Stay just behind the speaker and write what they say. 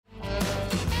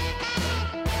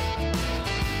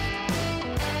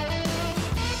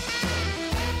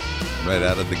right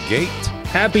out of the gate.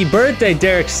 Happy birthday,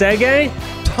 Derek Sege.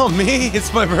 Oh, me?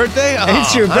 It's my birthday?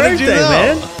 It's your birthday,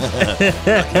 man.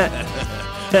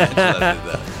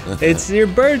 It's your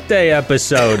birthday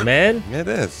episode, man. It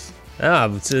is.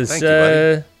 Oh, Thank you,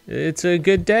 buddy. It's a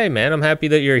good day, man. I'm happy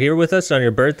that you're here with us on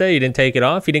your birthday. You didn't take it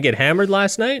off? You didn't get hammered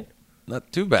last night?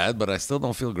 Not too bad, but I still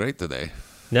don't feel great today.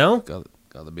 No? Got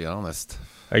to be honest.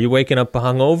 Are you waking up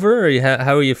hungover, or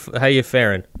how are you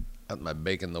faring? Got my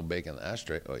bacon, no bacon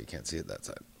ashtray. Oh, you can't see it that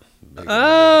side. Bacon,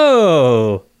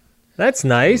 Oh, that's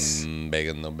nice.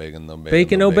 Bacon, no bacon, no bacon.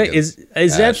 Bacon, no bacon. Is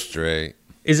ashtray.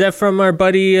 Is that from our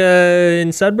buddy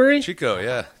in Sudbury? Chico,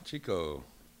 yeah, Chico.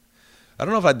 I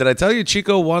don't know if did I tell you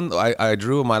Chico won. I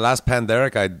drew my last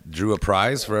Panderic. I drew a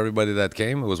prize for everybody that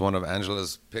came. It was one of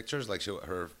Angela's pictures, like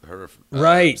her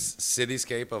right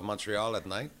cityscape of Montreal at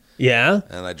night. Yeah,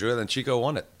 and I drew it, and Chico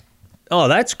won it. Oh,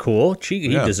 that's cool. He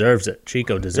deserves it.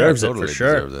 Chico deserves totally it for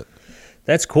sure. Deserves it.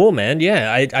 That's cool, man.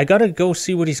 Yeah, I gotta go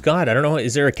see what he's got. I don't know.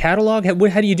 Is there a catalog?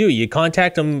 How do you do? You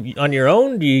contact him on your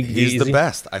own? He's the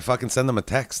best. I fucking send him a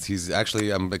text.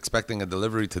 I'm expecting a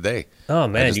delivery today. Oh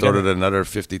man, I just ordered another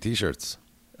 50 T-shirts.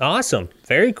 Awesome,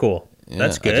 very cool. Yeah,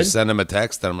 that's good. I just send him a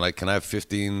text and I'm like, can I have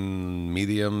 15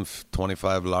 medium,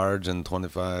 25 large, and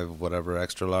 25 whatever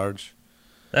extra large?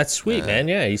 That's sweet, man.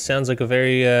 Yeah, he sounds like a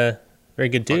very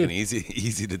good dude. Fucking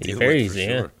easy to deal very with. Easy,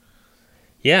 for sure.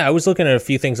 Yeah, I was looking at a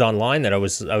few things online that I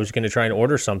was going to try and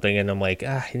order something, and I'm like,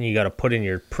 and you got to put in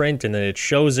your print, and then it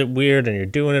shows it weird, and you're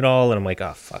doing it all, and I'm like,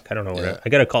 oh fuck, I don't know I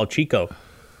got to call Chico.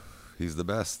 He's the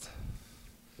best.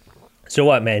 So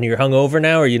what, man? You're hungover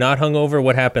now? Or are you not hungover?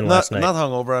 What happened last night? Not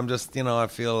hungover. I'm just, I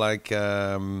feel like, just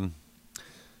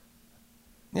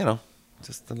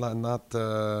not. I'm not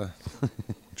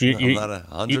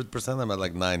 100%. I'm at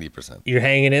like 90%. You're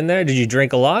hanging in there. Did you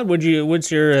drink a lot? What's your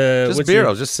beer? I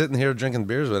was just sitting here drinking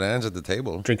beers with Ange at the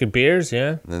table. Drinking beers,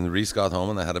 yeah. And then Reese got home,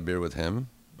 and I had a beer with him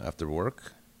after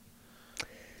work.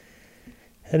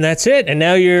 And that's it. And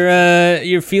now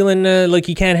you're feeling like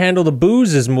you can't handle the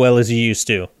booze as well as you used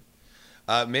to.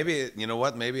 Maybe, you know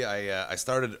what? Maybe I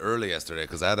started early yesterday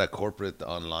because I had a corporate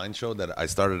online show that I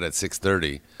started at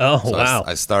 6:30. Oh, so wow.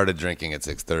 I started drinking at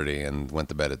 6:30 and went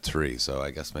to bed at 3. So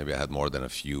I guess maybe I had more than a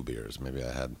few beers. Maybe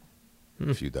I had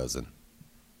a few dozen.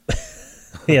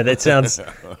 Yeah, that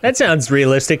sounds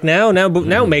realistic now. Now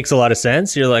it makes a lot of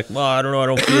sense. You're like, well, I don't know. I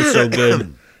don't feel so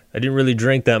good. I didn't really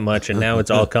drink that much, and now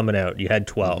it's all coming out. You had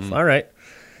 12. Mm-hmm. All right.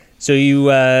 So you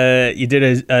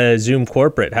did a Zoom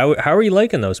corporate. How are you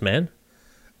liking those, man?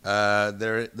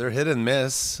 They're hit and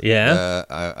miss. Yeah.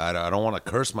 I don't want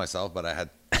to curse myself, but I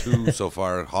had 2 so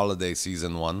far. Holiday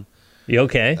season 1. You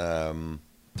okay?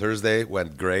 Thursday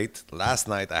went great. Last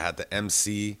night I had to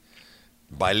MC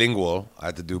bilingual. I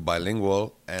had to do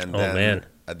bilingual, and then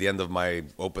at the end of my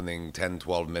opening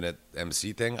 10-12 minute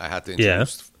MC thing, I had to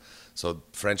introduce. Yeah. So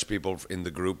French people in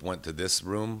the group went to this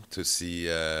room to see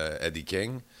Eddie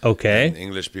King. Okay. And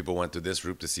English people went to this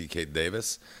room to see Kate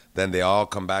Davis. Then they all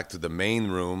come back to the main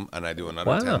room, and I do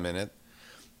another 10-minute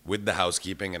with the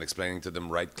housekeeping and explaining to them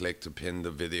right-click to pin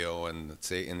the video and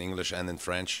say in English and in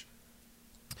French.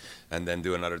 And then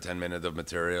do another 10-minute of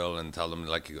material and tell them,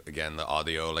 like, again, the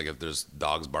audio, like if there's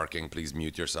dogs barking, please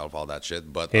mute yourself, all that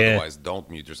shit. But otherwise, don't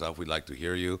mute yourself. We'd like to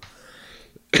hear you.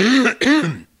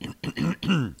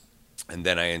 And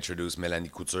then I introduced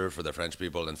Mélanie Couture for the French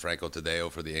people and Franco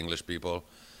Tadeo for the English people.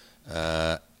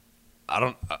 I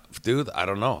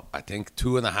don't know. I think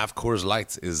 2.5 Coors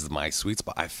Lights is my sweet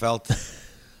spot. I felt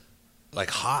like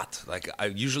hot. Like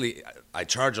I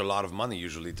charge a lot of money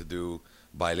usually to do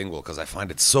bilingual because I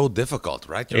find it so difficult,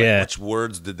 right? Like, which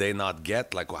words did they not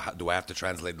get? Like, do I have to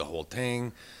translate the whole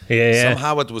thing? Yeah.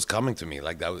 Somehow it was coming to me.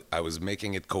 Like I was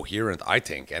making it coherent, I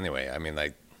think. Anyway, I mean,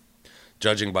 like,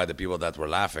 judging by the people that were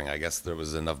laughing, I guess there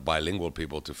was enough bilingual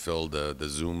people to fill the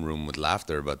Zoom room with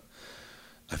laughter, but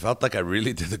I felt like I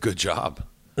really did a good job.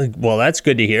 Well, that's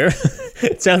good to hear.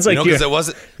 It sounds like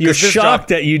you're shocked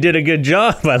that you did a good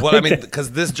job.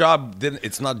 Because this job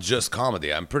it's not just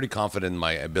comedy. I'm pretty confident in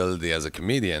my ability as a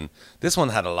comedian. This one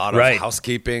had a lot of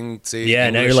housekeeping.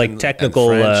 English now you're like technical.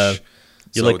 And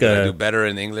French. I do better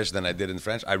in English than I did in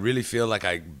French. I really feel like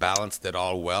I balanced it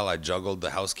all well. I juggled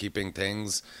the housekeeping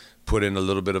things, put in a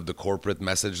little bit of the corporate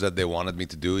message that they wanted me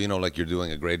to do. Like you're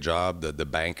doing a great job. The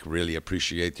bank really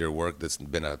appreciate your work. That's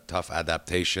been a tough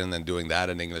adaptation and doing that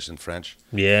in English and French.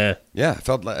 Yeah. Yeah,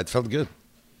 it felt good.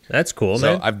 That's cool,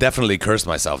 man. So I've definitely cursed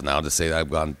myself now to say that I've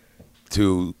gone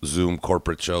 2 Zoom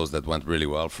corporate shows that went really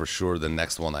well. For sure, the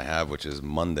next one I have, which is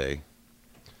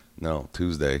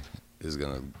Tuesday, is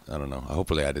gonna. I don't know.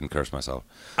 Hopefully, I didn't curse myself.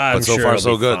 But so far,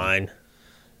 so good. Fine.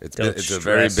 It's a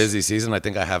very busy season. I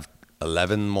think I have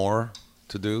 11 more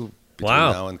to do between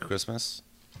Wow. now and Christmas.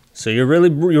 So you're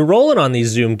rolling on these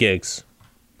Zoom gigs.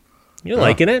 You're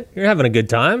liking it. You're having a good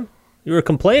time. You were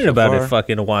complaining about it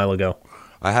fucking a while ago.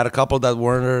 I had a couple that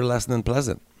weren't less than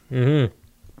pleasant.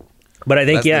 But I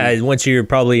think, once you're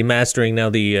probably mastering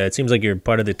now it seems like you're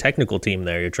part of the technical team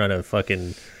there. You're trying to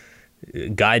fucking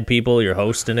guide people. You're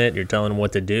hosting it. You're telling them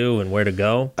what to do and where to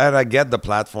go. And I get the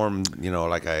platform,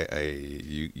 like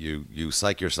you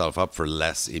psych yourself up for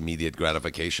less immediate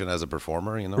gratification as a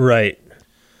performer, Right.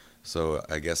 So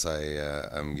I guess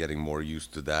I'm getting more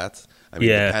used to that. I mean,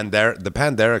 the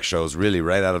Panderic shows really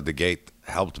right out of the gate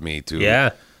helped me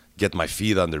to get my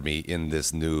feet under me in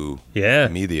this new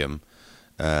medium.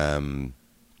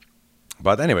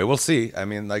 But anyway, we'll see. I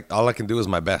mean, like, all I can do is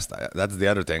my best. That's the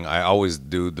other thing. I always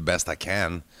do the best I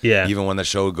can, even when the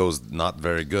show goes not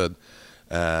very good.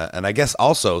 And I guess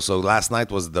also, so last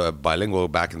night was the bilingual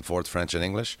back and forth French and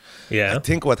English. Yeah. I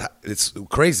think it's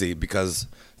crazy because,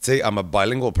 say, I'm a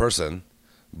bilingual person,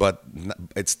 but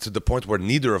it's to the point where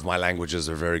neither of my languages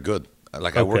are very good.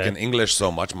 Like, I work in English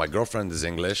so much. My girlfriend is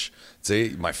English.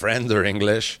 See, my friends are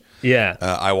English. Yeah.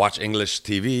 I watch English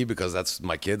TV because that's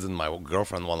my kids and my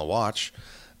girlfriend want to watch.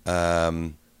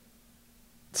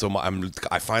 So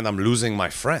I find I'm losing my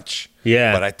French.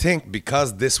 Yeah. But I think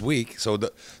because this week, so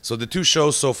the two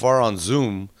shows so far on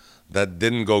Zoom that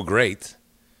didn't go great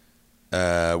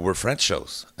were French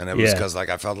shows, and it was because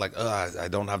I felt like I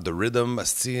don't have the rhythm,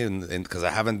 and because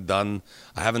I haven't done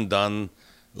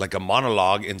like a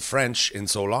monologue in French in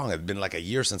so long. It'd been like a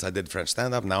year since I did French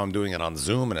stand-up. Now I'm doing it on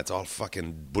Zoom, and it's all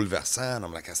fucking bouleversant.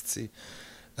 I'm like, Asti.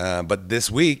 But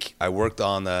this week, I worked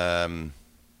on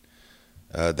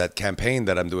that campaign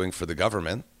that I'm doing for the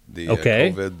government, the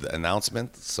COVID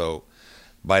announcement. So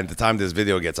by the time this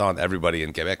video gets on, everybody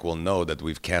in Quebec will know that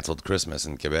we've canceled Christmas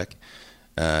in Quebec.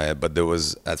 But there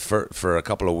was, for a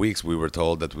couple of weeks, we were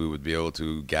told that we would be able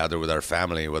to gather with our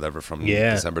family, whatever, from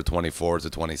December 24 to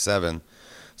 27.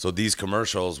 So these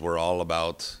commercials were all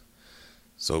about,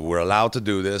 so we're allowed to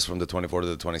do this from the 24 to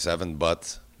the 27,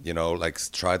 but, like,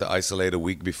 try to isolate a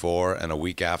week before and a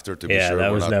week after to be sure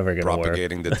we're not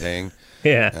propagating the thing.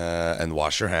 And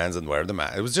wash your hands and wear the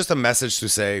mask. It was just a message to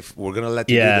say, we're going to let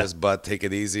you do this, but take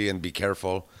it easy and be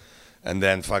careful. And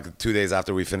then 2 days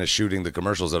after we finished shooting the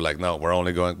commercials, they're like, no,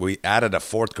 we added a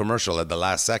fourth commercial at the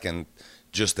last second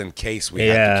just in case we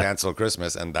had to cancel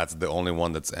Christmas. And that's the only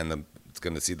one it's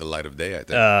going to see the light of day, I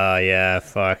think.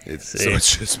 Fuck. So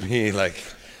it's just me, like,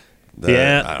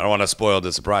 I don't want to spoil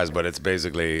the surprise, but it's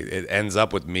basically, it ends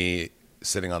up with me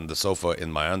sitting on the sofa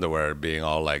in my underwear being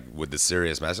all like with the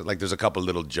serious message. Like, there's a couple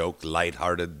little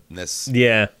lightheartedness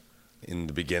in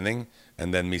the beginning.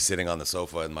 And then me sitting on the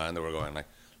sofa in my underwear going like,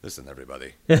 listen,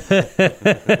 everybody.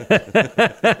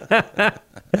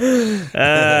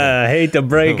 I hate to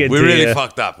break it to you. We really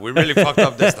fucked up. We really fucked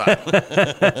up this time.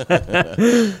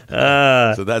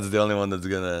 So that's the only one that's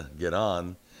going to get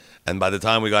on. And by the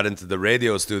time we got into the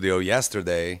radio studio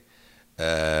yesterday,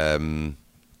 we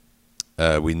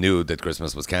knew that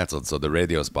Christmas was canceled. So the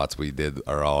radio spots we did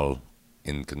are all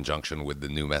in conjunction with the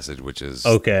new message, which is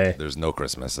there's no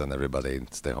Christmas and everybody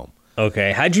stay home.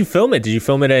 Okay. How'd you film it? Did you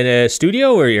film it in a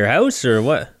studio or your house or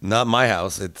what? Not my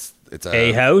house. It's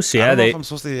a house. Yeah, I don't know if I'm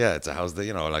supposed to. Yeah, it's a house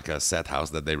that like a set house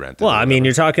that they rented. Well, I mean,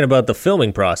 you're talking about the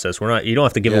filming process. You don't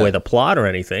have to give away the plot or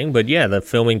anything, but the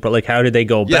filming. Like, how did they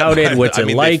go about it? What's it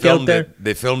like out there?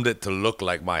 They filmed it to look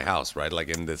like my house, right? Like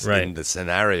in the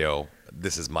scenario,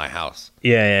 this is my house.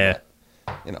 Yeah.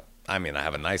 I mean, I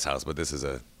have a nice house, but this is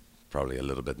probably a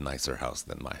little bit nicer house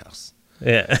than my house.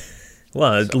 Yeah.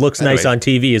 Well, it looks nice on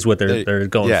TV is what they're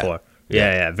going for.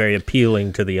 Yeah, very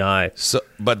appealing to the eye. So,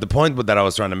 but the point that I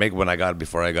was trying to make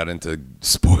before I got into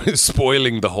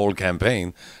spoiling the whole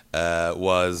campaign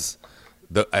was,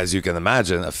 as you can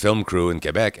imagine, a film crew in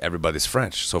Quebec, everybody's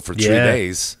French. So for 3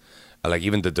 days, like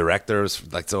even the directors,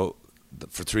 for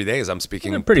 3 days, I'm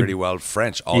speaking pretty well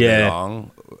French all day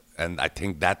long. And I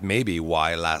think that may be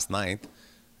why last night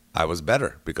I was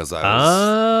better, because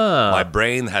my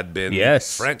brain had been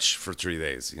French for 3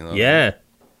 days. Yeah.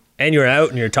 And you're out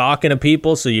and you're talking to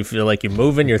people, so you feel like you're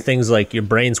moving. Your things like your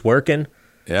brain's working.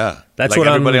 Yeah, that's like what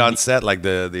everybody on set, like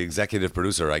the executive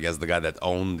producer, I guess the guy that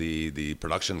owned the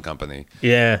production company.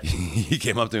 Yeah, he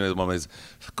came up to me at one moment.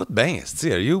 Good bang,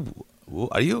 are you?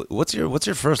 What's your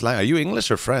first language? Are you English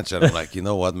or French? And I'm like, you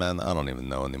know what, man? I don't even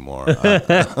know anymore. I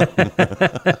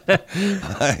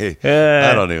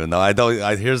don't even know.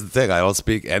 Here's the thing. I don't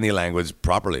speak any language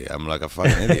properly. I'm like a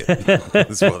fucking idiot.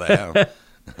 That's what I am.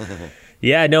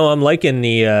 Yeah, no, I'm liking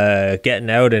the getting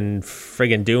out and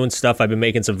friggin' doing stuff. I've been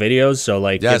making some videos, so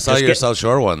like I saw your South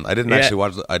Shore one. I didn't actually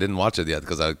watch. I didn't watch it yet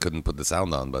because I couldn't put the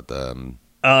sound on. But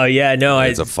Oh yeah, no,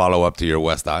 It's a follow up to your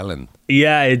West Island.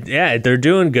 yeah, they're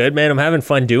doing good, man. I'm having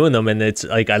fun doing them, and it's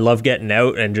like I love getting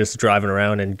out and just driving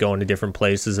around and going to different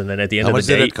places. And then at the end How of much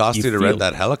the day, did it cost you to rent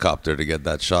that helicopter to get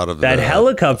that shot of that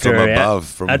helicopter from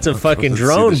above? Yeah. That's a fucking see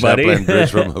drone, the buddy. Champlain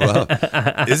Bridge from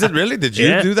above. Is it really? Did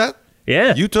you do that?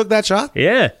 Yeah, You took that shot?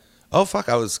 yeah. Oh fuck!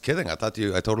 I was kidding. I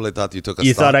totally thought you took a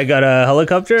You stock, thought I got a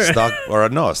helicopter? stock or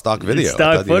no, a stock video. I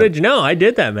Stock thought you- footage? No, I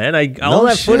did that, man. All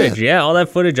that shit. footage. Yeah, all that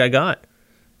footage I got.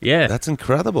 Yeah. That's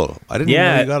incredible. I didn't even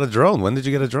know you got a drone. When did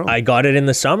you get a drone? I got it in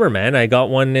the summer, man. I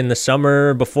got one in the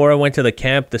summer before I went to the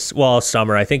camp.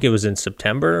 Summer. I think it was in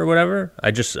September or whatever. I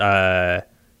just, I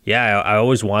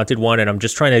always wanted one, and I'm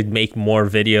just trying to make more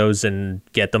videos and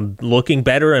get them looking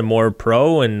better and more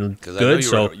pro and good.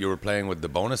 You were playing with the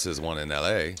bonuses one in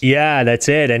LA. Yeah, that's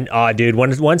it. And dude,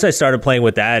 once I started playing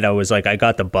with that, I was like, I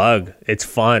got the bug. It's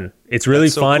fun. It's really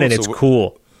fun, cool. and it's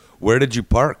cool. Where did you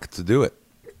park to do it?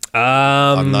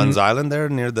 On Nuns Island there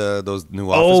near those new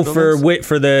office buildings?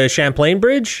 For the Champlain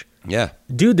Bridge? Yeah.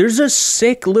 Dude, there's a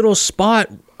sick little spot.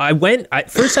 I went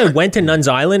to Nuns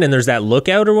Island, and there's that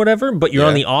lookout or whatever, but you're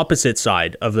on the opposite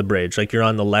side of the bridge. Like you're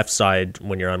on the left side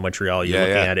when you're on Montreal. You're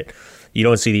looking at it. You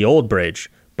don't see the old bridge.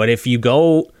 But if you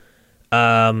go,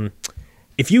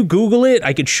 if you Google it,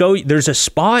 I could show you. There's a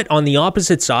spot on the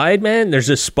opposite side, man. There's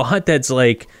a spot that's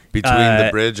like between the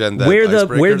bridge and the where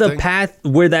the thing? path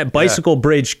where that bicycle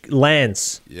bridge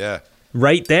lands. Yeah.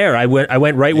 Right there. I went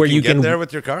right where you can get there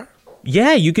with your car.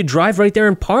 Yeah, you could drive right there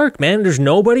and park, man. There's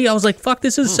nobody. I was like, fuck,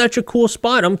 this is such a cool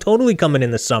spot. I'm totally coming in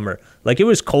the summer. Like, it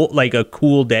was cold, like a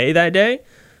cool day that day,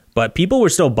 but people were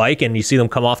still biking. You see them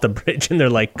come off the bridge, and they're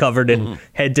like covered in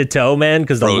head to toe, man,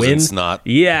 because the wind. Snot.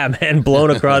 Yeah, man, blown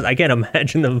across. I can't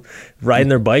imagine them riding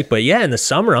their bike. But yeah, in the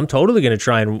summer, I'm totally going to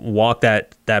try and walk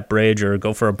that bridge or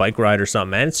go for a bike ride or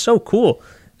something, man. It's so cool.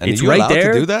 And it's are you right allowed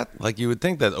there. to do that? Like, you would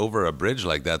think that over a bridge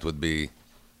like that would be...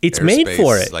 It's made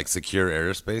for it. Like secure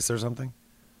airspace or something?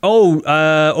 Oh,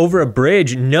 over a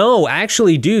bridge? No,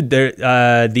 actually, dude,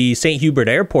 the St. Hubert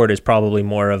Airport is probably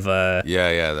more of a...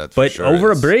 Yeah, that's but for sure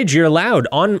over is. a bridge, you're allowed.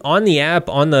 On the app,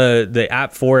 on the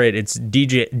app for it, it's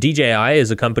DJI is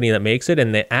a company that makes it,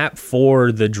 and the app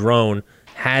for the drone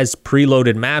has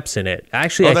preloaded maps in it.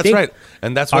 Actually, I that's think right.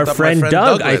 And that's what our friend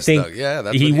Doug, Douglas I think, Doug. Yeah,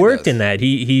 that's he what worked does. in that.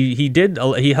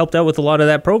 He helped out with a lot of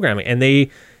that programming, and they...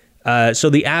 so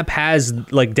the app has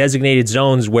like designated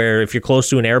zones where if you're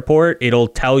close to an airport, it'll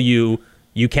tell you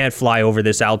can't fly over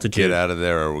this altitude. Get out of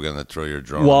there, or we're gonna throw your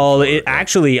drone. Well,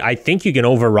 actually, I think you can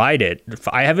override it.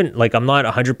 I haven't, like, I'm not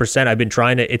 100%. I've been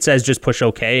trying to. It says just push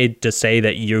OK to say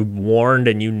that you're warned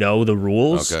and you know the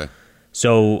rules. Okay.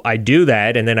 So I do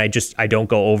that, and then I don't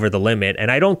go over the limit,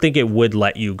 and I don't think it would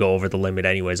let you go over the limit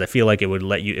anyways. I feel like it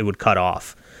would cut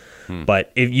off.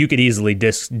 But if you could easily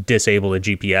disable the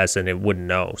GPS and it wouldn't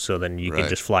know, so then you can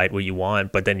just fly it what you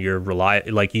want. But then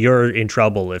you're in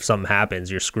trouble if something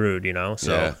happens. You're screwed, you know.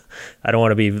 So I don't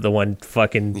want to be the one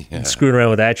fucking screwing around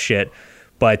with that shit.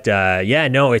 But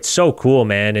no, it's so cool,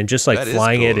 man, and just like That is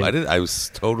flying cool. it. I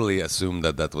was totally assumed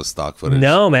that was stock footage.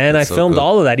 No, man, That's I filmed cool.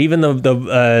 all of that. Even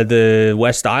the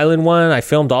West Island one, I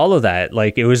filmed all of that.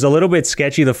 Like, it was a little bit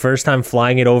sketchy the first time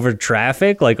flying it over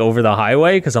traffic, like over the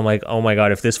highway, because I'm like, oh my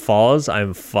god, if this falls,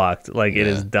 I'm fucked. Like, it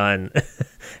is done.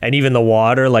 And even the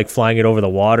water, like flying it over the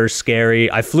water,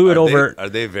 scary. I flew it over. Are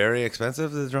they very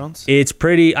expensive, the drones? It's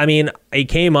pretty. I mean, it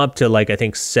came up to like, I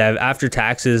think after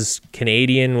taxes,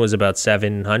 Canadian was about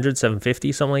 700,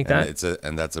 750, something like that.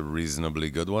 And that's a reasonably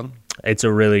good one. It's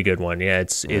a really good one. Yeah,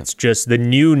 it's just the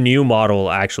new model.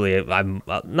 Actually, I'm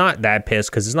not that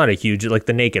pissed because it's not a huge, like,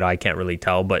 the naked eye can't really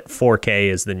tell, but 4K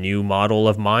is the new model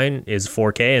of mine is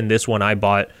 4K, and this one I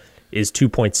bought is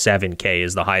 2.7K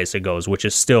is the highest it goes, which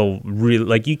is still really,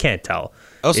 like, you can't tell.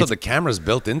 Oh, so the camera's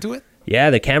built into it? Yeah,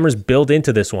 the camera's built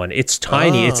into this one. It's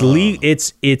tiny. It's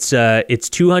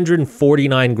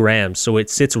 249 grams, so it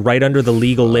sits right under the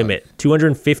legal limit.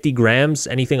 250 grams,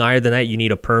 anything higher than that, you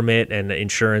need a permit and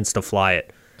insurance to fly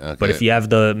it. Okay. But if you have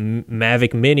the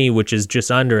Mavic Mini, which is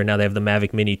just under, and now they have the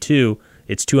Mavic Mini 2,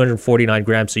 it's 249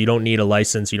 grams, so you don't need a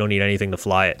license. You don't need anything to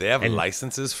fly it. They have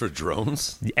licenses for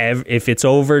drones? If it's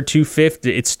over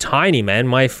 250, it's tiny, man.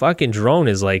 My fucking drone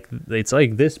is like, it's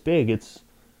like this big.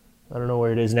 I don't know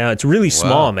where it is now. It's really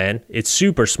small, man. It's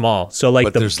super small. So like,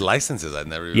 but there's licenses. I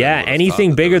never.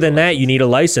 Anything bigger than that, you need a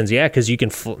license. Yeah, because you can,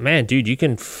 dude, you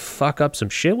can fuck up some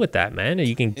shit with that, man.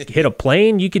 You can hit a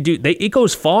plane. You could do. It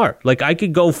goes far. Like, I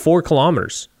could go 4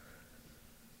 kilometers.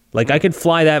 Like, I could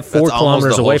fly that 4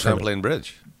 kilometers away from Champlain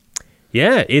Bridge.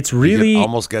 Yeah, it's really. You can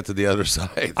almost get to the other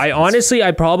side.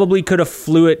 I probably could have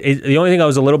flew it. The only thing I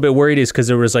was a little bit worried is because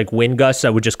there was like wind gusts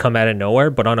that would just come out of nowhere.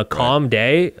 But on a calm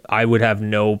day, I would have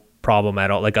no problem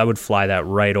at all. Like I would fly that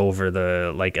right over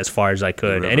the like as far as I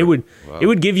could, and Wow. it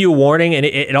would give you a warning, and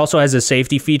it also has a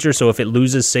safety feature. So if it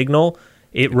loses signal,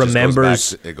 it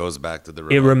remembers. It goes back to the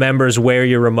remote. It remembers where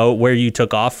you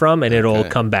took off from, and it'll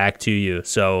come back to you.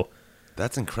 So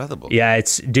that's incredible. yeah,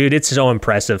 it's so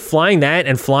impressive. Flying that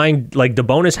and flying like the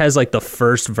bonus has like the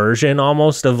first version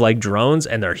almost of like drones,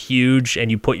 and they're huge, and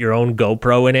you put your own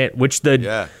GoPro in it, which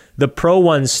the pro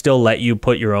ones still let you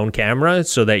put your own camera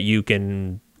so that you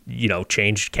can,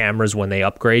 change cameras when they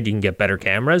upgrade. You can get better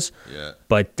cameras. Yeah.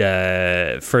 But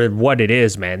for what it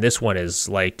is, man, this one is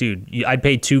like, dude, I'd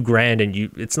pay $2,000 and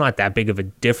it's not that big of a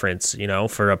difference,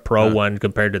 for a pro one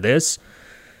compared to this.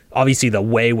 Obviously, the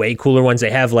way cooler ones,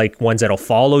 they have like ones that'll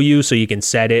follow you, so you can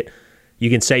set it. You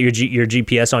can set your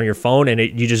GPS on your phone, and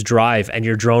you just drive, and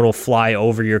your drone will fly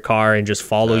over your car and just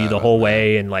follow you the whole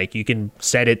way. And like you can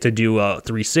set it to do a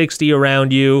 360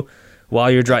 around you while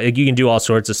you're driving. Like, you can do all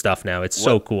sorts of stuff now. It's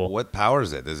so cool. What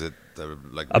powers it? Is it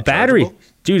like a battery?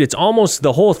 Dude, it's almost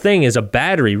the whole thing is a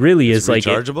battery. Really, is like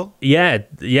rechargeable.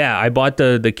 Yeah. I bought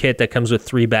the kit that comes with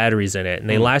 3 batteries in it, and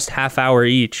they last half hour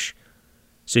each.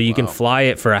 So you can fly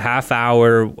it for a half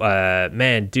hour.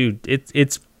 Man, dude,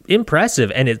 it's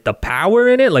impressive, and the power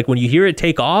in it, like when you hear it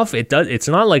take off, it's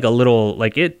not like a little,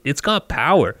 like it's got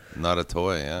power. Not a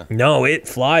toy. Yeah. No, it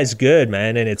flies good,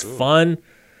 man, and it's fun.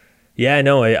 Yeah,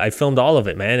 no, I filmed all of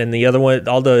it, man, and the other one,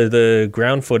 all the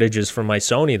ground footage is from my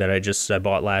Sony that I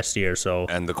bought last year. So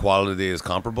and the quality is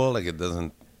comparable. Like it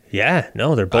doesn't. Yeah,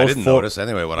 no, they're both. I didn't notice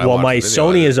anyway when I watched my the video.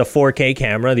 Sony is a 4K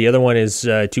camera. The other one is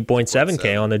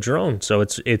 2.7K on the drone. So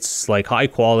it's like high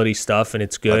quality stuff, and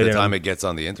it's good. By the time it gets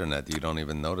on the internet, you don't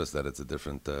even notice that it's a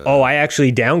different. I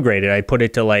actually downgraded. I put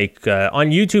it to like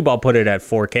on YouTube. I'll put it at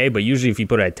 4K, but usually if you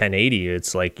put it at 1080,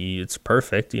 it's like it's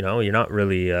perfect. You're not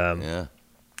really. Yeah.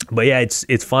 But yeah,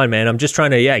 it's fun, man. I'm just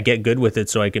trying to get good with it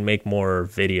so I can make more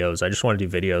videos. I just want to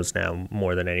do videos now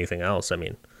more than anything else. I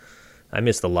mean, I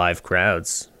miss the live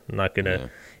crowds. I'm not gonna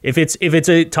if it's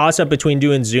a toss up between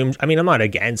doing Zoom. I mean, I'm not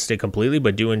against it completely,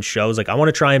 but doing shows, like I want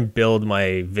to try and build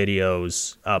my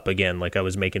videos up again, like I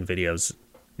was making videos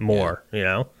more,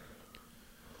 Yeah.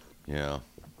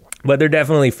 But they're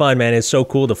definitely fun, man. It's so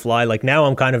cool to fly. Like now,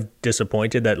 I'm kind of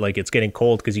disappointed that like it's getting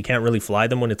cold because you can't really fly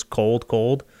them when it's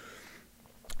cold.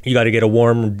 You got to get a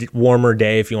warmer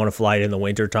day if you want to fly it in the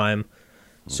winter time.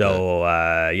 So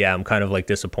I'm kind of like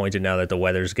disappointed now that the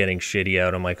weather's getting shitty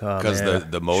out. I'm like, oh, because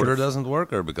the motor doesn't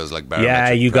work, or because like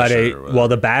barometric you got to. Well,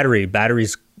 the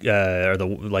batteries are the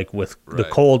like with the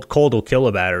cold will kill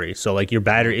a battery. So like your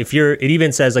battery, it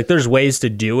even says like there's ways to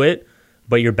do it,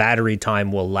 but your battery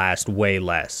time will last way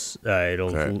less.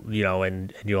 And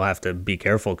you'll have to be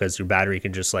careful because your battery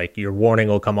can just like your warning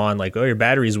will come on like, oh, your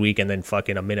battery's weak, and then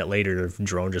fucking a minute later the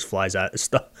drone just flies out,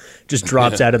 just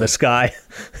drops out of the sky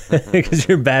because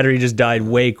your battery just died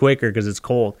way quicker because it's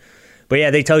cold. But yeah,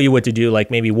 they tell you what to do,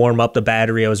 like maybe warm up the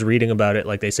battery. I was reading about it,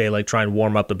 like they say like try and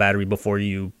warm up the battery before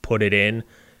you put it in.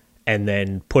 And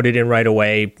then put it in right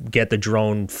away, get the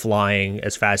drone flying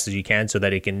as fast as you can so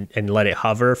that it can, and let it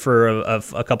hover for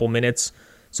a couple minutes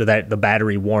so that the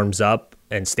battery warms up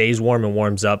and stays warm and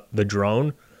warms up the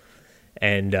drone.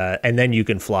 And then you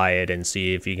can fly it and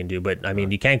see if you can do. But I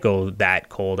mean, you can't go that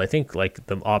cold. I think like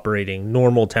the operating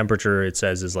normal temperature, it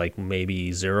says, is like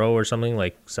maybe 0 or something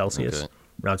like Celsius. Okay.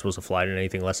 We're not supposed to fly it in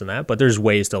anything less than that. But there's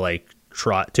ways to like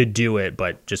try to do it,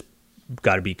 but just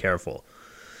got to be careful.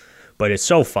 But it's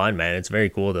so fun, man. It's very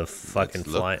cool to fucking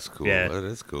fly. Looks cool. Yeah. It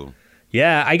is cool.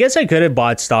 Yeah, I guess I could have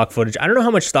bought stock footage. I don't know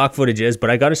how much stock footage is, but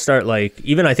I got to start like,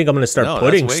 even I think I'm going to start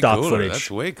putting stock footage.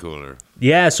 That's way cooler.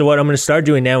 Yeah, so what I'm going to start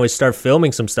doing now is start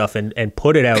filming some stuff and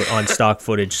put it out on stock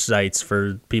footage sites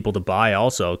for people to buy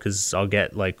also, because I'll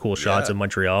get like cool shots of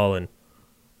Montreal. And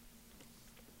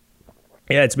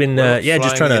yeah, it's been,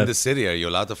 just trying to. In the city, are you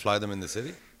allowed to fly them in the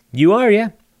city? You are, yeah.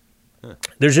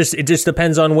 It just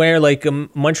depends on where. Like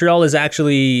Montreal is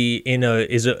actually in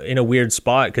a weird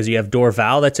spot because you have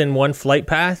Dorval that's in one flight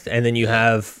path, and then you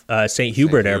have St.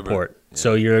 Hubert Airport. Yeah.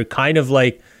 So you're kind of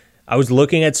like, I was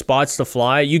looking at spots to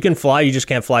fly. You can fly, you just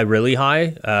can't fly really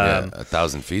high.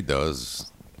 1,000 feet though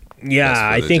is. Yeah,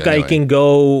 I think anyway. I can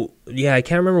go. Yeah, I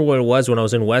can't remember what it was when I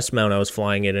was in Westmount. I was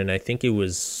flying it, and I think it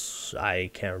was.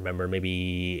 I can't remember,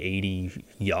 maybe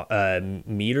 80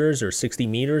 meters or 60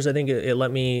 meters. I think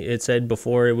it said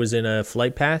before it was in a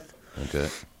flight path. Okay.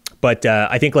 But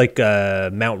I think like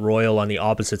Mount Royal on the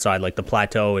opposite side, like the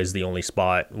plateau is the only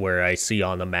spot where I see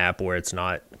on the map where it's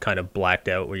not kind of blacked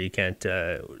out, where you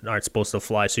aren't supposed to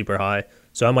fly super high.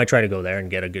 So I might try to go there and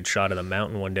get a good shot of the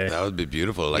mountain one day. That would be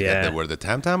beautiful. Like Yeah. where the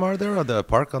Tam Tam are there, or the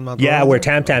park on Mount Yeah, Laurel where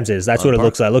there? Tam Tams is. That's On what it park?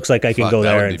 looks like. It looks like I can Fuck, go that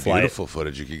there would and be fly it. beautiful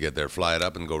footage. You could get there, fly it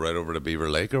up, and go right over to Beaver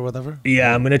Lake or whatever.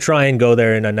 Yeah, I'm gonna try and go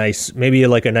there in a nice, maybe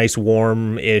like a nice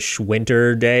warm-ish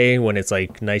winter day when it's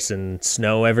like nice and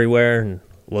snow everywhere and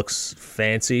looks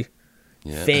fancy.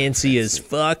 Yeah. Fancy as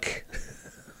fuck.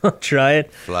 I'll try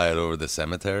it. Fly it over the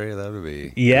cemetery. That would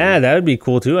be. Yeah, that would be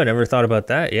cool too. I never thought about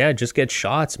that. Yeah, just get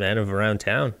shots, man, of around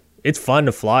town. It's fun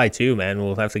to fly too, man.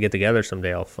 We'll have to get together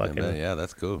someday. I'll fucking. Yeah,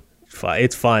 that's cool.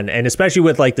 It's fun, and especially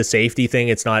with like the safety thing,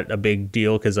 it's not a big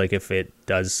deal because like if it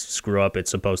does screw up,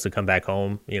 it's supposed to come back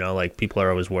home. You know, like people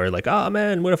are always worried, like, oh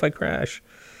man, what if I crash?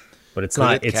 But it's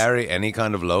not. Could it carry any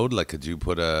kind of load? Like, could you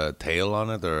put a tail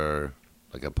on it or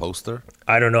like a poster?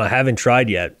 I don't know. I haven't tried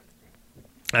yet.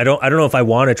 I don't know if I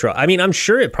want to try. I mean, I'm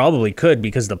sure it probably could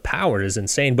because the power is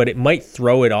insane, but it might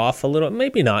throw it off a little.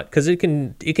 Maybe not because it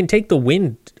can take the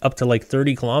wind up to like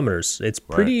 30 kilometers. It's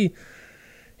pretty. Right.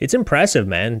 It's impressive,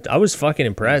 man. I was fucking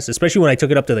impressed, especially when I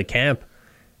took it up to the camp,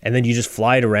 and then you just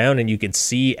fly it around and you can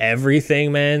see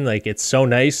everything, man. Like it's so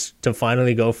nice to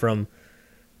finally go from.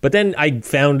 But then I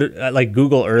found like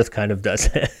Google Earth kind of does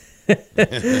it.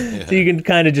 So you can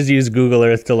kind of just use Google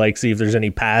Earth to like see if there's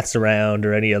any paths around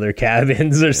or any other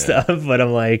cabins or stuff. But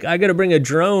I'm like, I gotta bring a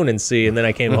drone and see. And then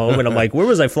I came home and I'm like, where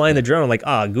was I flying the drone? I'm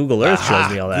like, Google Earth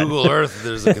shows me all that. Google Earth,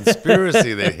 there's a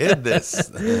conspiracy. They hid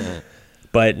this.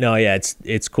 But no, yeah,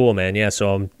 it's cool, man. Yeah,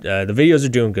 so the videos are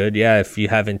doing good. Yeah, if you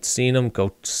haven't seen them,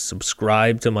 go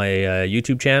subscribe to my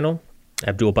YouTube channel,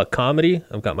 abdulbuttcomedy.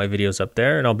 I've got my videos up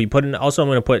there, and I'll be putting. Also, I'm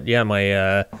gonna put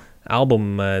my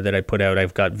album that I put out.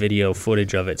 I've got video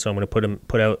footage of it, so I'm gonna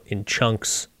put out in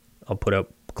chunks. I'll put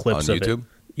out clips on of YouTube? it.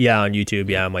 Yeah, on YouTube.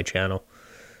 Yeah, on my channel.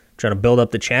 Trying to build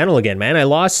up the channel again, man. I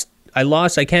lost.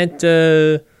 I can't.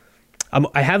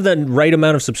 I have the right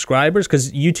amount of subscribers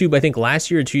because YouTube, I think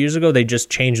last year or 2 years ago, they just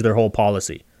changed their whole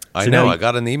policy. I know. I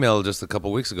got an email just a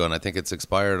couple weeks ago, and I think it's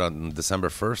expired on December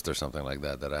 1st or something like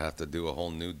that, that I have to do a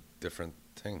whole new different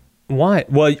thing. Why?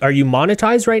 Well, are you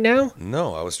monetized right now?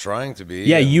 No, I was trying to be.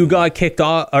 Yeah, you got kicked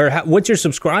off. Or what's your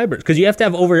subscribers? Because you have to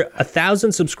have over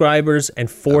 1,000 subscribers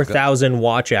and 4,000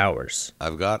 watch hours.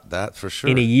 I've got that for sure.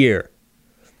 In a year.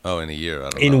 Oh, in a year.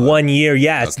 I don't know. 1 year,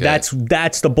 yes. Okay.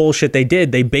 That's the bullshit they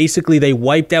did. They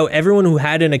wiped out everyone who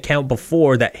had an account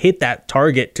before that hit that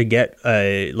target to get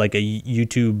like a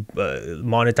YouTube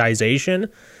monetization.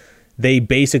 They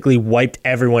basically wiped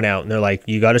everyone out, and they're like,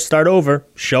 "You got to start over.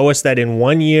 Show us that in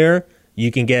 1 year you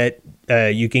can get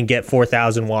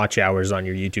 4,000 watch hours on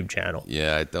your YouTube channel."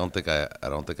 Yeah, I don't think I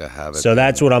have it. So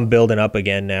that's what I'm building up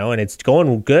again now, and it's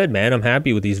going good, man. I'm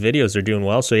happy with these videos; they're doing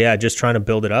well. So yeah, just trying to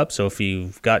build it up. So if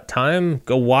you've got time,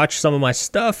 go watch some of my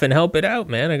stuff and help it out,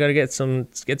 man. I got to get some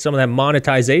of that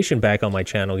monetization back on my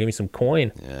channel. Give me some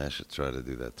coin. Yeah, I should try to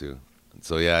do that too.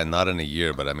 So yeah, not in a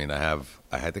year, but I mean, I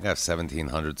think I have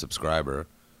 1,700 subscriber.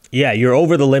 Yeah, you're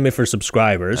over the limit for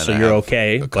subscribers, and so you're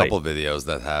okay. A couple videos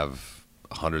that have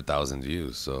 100,000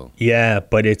 views. So yeah,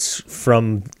 but it's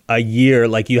from a year.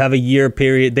 Like you have a year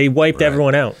period. They wiped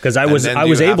everyone out because I was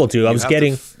able to. I was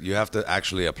getting. You have to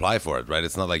actually apply for it, right?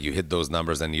 It's not like you hit those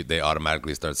numbers and they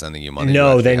automatically start sending you money.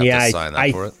 No, then yeah,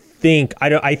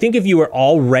 I think if you were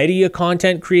already a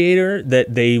content creator,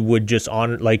 that they would just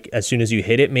like as soon as you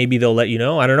hit it, maybe they'll let you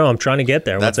know. I don't know. I'm trying to get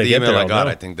there. That's the email I got.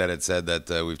 I think that it said that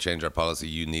we've changed our policy.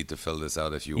 You need to fill this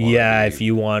out if you want. Yeah, if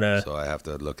you want to. So I have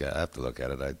to look at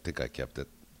it. I think I kept it.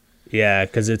 Yeah,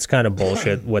 because it's kind of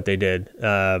bullshit what they did,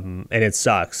 and it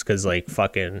sucks because like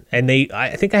fucking and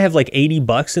I think I have like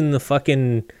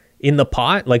 $80 in the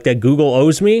pot like that Google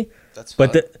owes me. That's fine.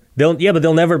 But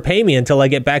they'll never pay me until I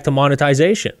get back to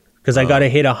monetization. Because I got to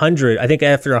hit 100. I think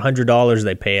after $100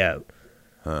 they pay out.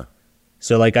 Huh.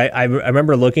 So like I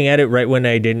remember looking at it right when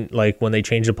when they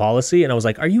changed the policy, and I was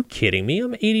like, "Are you kidding me?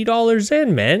 I'm $80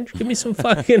 in, man. Give me some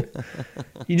fucking.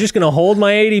 You just gonna hold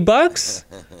my $80?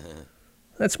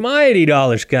 That's my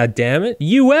 $80. God damn it.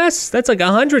 US. That's like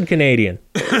 100 Canadian.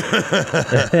 Yeah,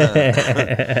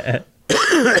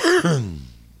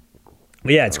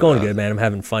 it's going good, man. I'm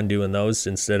having fun doing those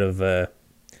instead of.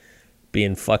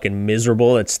 Being fucking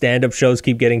miserable that stand-up shows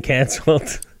keep getting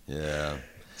canceled. Yeah.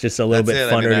 It's just a little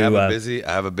bit funner I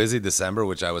have a busy December,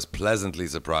 which I was pleasantly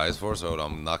surprised for, so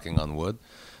I'm knocking on wood.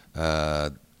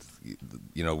 We're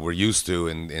used to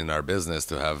in our business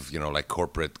to have, like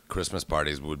corporate Christmas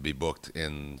parties would be booked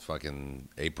in fucking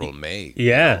April, May.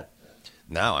 Yeah.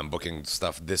 Now I'm booking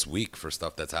stuff this week for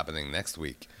stuff that's happening next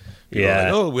week. People are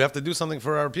like, oh, we have to do something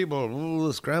for our people.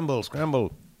 Ooh, scramble.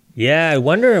 Yeah, I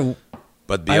wonder...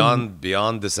 But beyond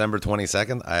December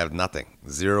 22nd, I have nothing.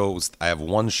 Zero. I have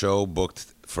one show booked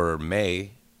for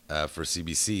May, for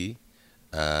CBC,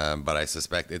 but I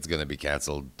suspect it's going to be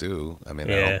canceled too. I mean,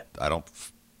 Yeah. I don't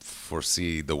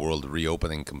foresee the world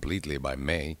reopening completely by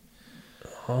May.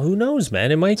 Well, who knows,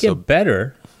 man? It might get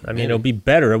better. I mean, maybe. it'll be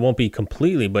better. It won't be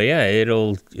completely, but yeah,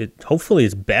 hopefully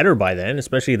it's better by then,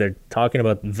 especially they're talking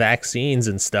about vaccines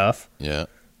and stuff. Yeah.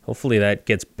 Hopefully that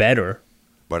gets better.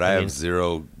 But I have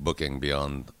zero booking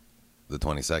beyond the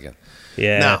 22nd.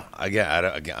 Yeah. Now,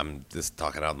 again, I'm just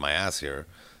talking out my ass here,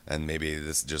 and maybe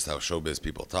this is just how showbiz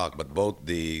people talk, but both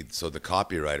the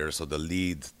copywriter, so the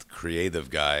lead creative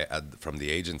guy from the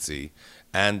agency,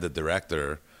 and the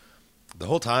director, the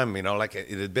whole time, like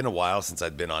it had been a while since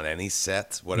I'd been on any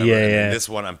set, whatever. Yeah, and yeah. this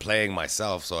one, I'm playing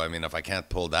myself, so I mean, if I can't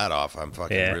pull that off, I'm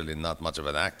fucking really not much of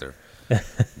an actor.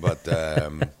 But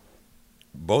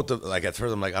both of, like, at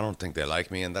first I'm like, I don't think they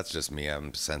like me, and that's just me.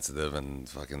 I'm sensitive and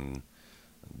fucking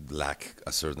lack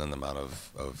a certain amount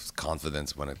of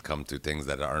confidence when it comes to things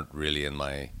that aren't really in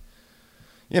my,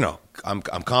 I'm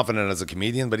confident as a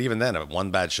comedian, but even then,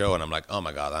 one bad show and I'm like, oh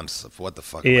my God, what the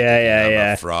fuck am I thinking?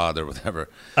 I'm a fraud or whatever.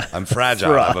 I'm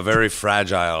fragile. I have a very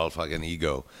fragile fucking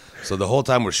ego. So the whole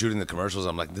time we're shooting the commercials,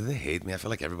 I'm like, do they hate me? I feel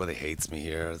like everybody hates me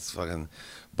here. It's fucking,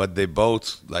 but they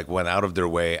both like went out of their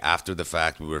way after the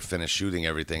fact. We were finished shooting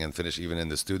everything and finished even in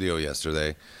the studio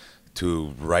yesterday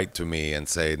to write to me and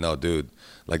say, no, dude,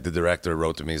 like the director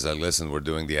wrote to me, he's like, listen, we're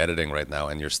doing the editing right now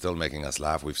and you're still making us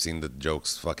laugh. We've seen the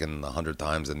jokes fucking 100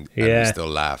 times and we still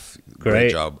laugh.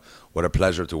 Great job. What a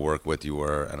pleasure to work with you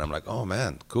were. And I'm like, oh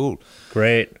man, cool.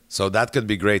 Great. So that could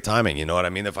be great timing. You know what I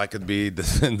mean? If I could be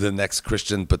the next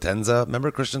Christian Potenza.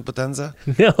 Remember Christian Potenza?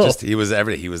 No. He was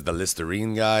he was the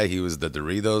Listerine guy. He was the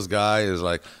Doritos guy. He was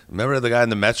like, remember the guy in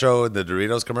the Metro, the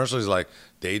Doritos commercial? He's like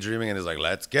daydreaming and he's like,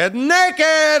 let's get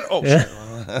naked. Oh, shit.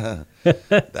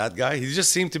 That guy. He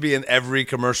just seemed to be in every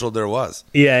commercial there was.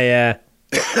 Yeah,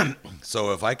 yeah.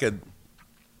 So if I could,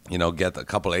 get a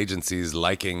couple agencies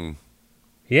liking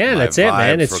that's it,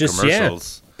 man. It's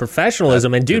just,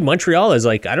 professionalism. And dude, Montreal is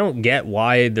like, I don't get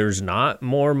why there's not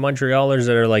more Montrealers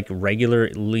that are like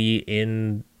regularly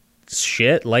in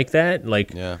shit like that.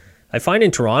 Like, I find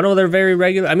in Toronto they're very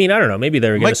regular. I mean, I don't know. Maybe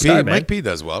they're going to start. Mike P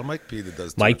does well. Mike P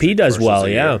does well.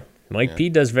 Yeah. Mike P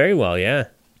does very well. Yeah.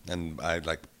 And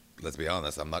let's be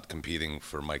honest, I'm not competing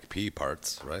for Mike P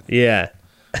parts, right? Yeah.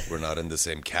 We're not in the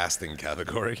same casting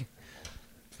category.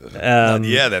 Not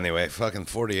yet, anyway. Fucking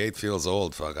 48 feels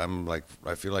old. Fuck,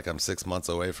 I feel like I'm 6 months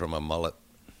away from a mullet.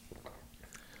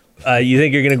 You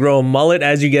think you're going to grow a mullet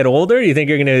as you get older? You think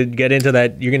you're going to get into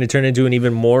that? You're going to turn into an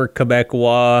even more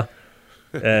Quebecois?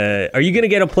 Are you going to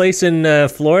get a place in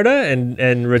Florida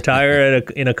and retire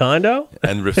in a condo?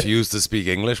 And refuse to speak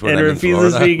English when I'm in Florida? And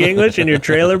refuse to speak English in your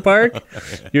trailer park?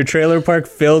 Your trailer park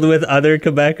filled with other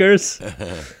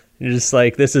Quebecers? You're just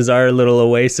like, this is our little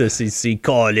oasis ici.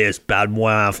 Callis,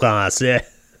 parle-moi en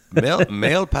français.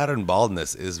 Male pattern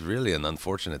baldness is really an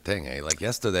unfortunate thing. Eh? Like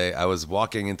yesterday, I was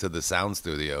walking into the sound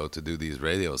studio to do these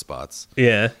radio spots.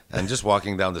 Yeah. And just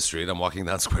walking down the street, I'm walking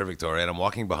down Square Victoria, and I'm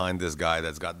walking behind this guy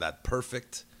that's got that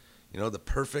perfect,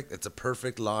 it's a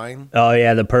perfect line. Oh,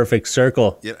 yeah, the perfect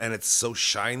circle. Yeah, and it's so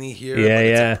shiny here. Yeah, but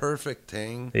yeah. It's a perfect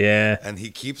thing. Yeah. And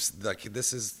he keeps,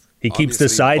 He keeps the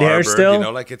side hair still?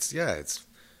 It's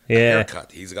a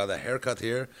haircut. He's got a haircut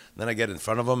here. Then I get in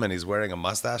front of him, and he's wearing a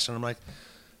mustache, and I'm like,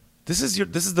 This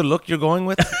is the look you're going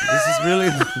with?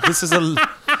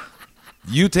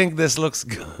 You think this looks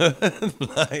good?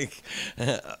 Like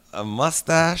a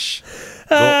mustache with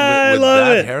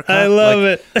that haircut? I love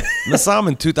it. Nassam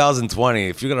in 2020,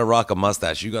 if you're going to rock a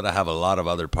mustache, you got to have a lot of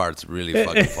other parts really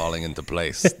fucking falling into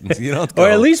place. You don't go, or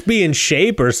at least be in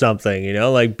shape or something,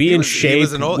 like be in shape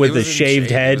with a shaved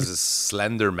head. He was a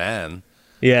slender man.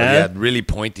 Yeah. But he had really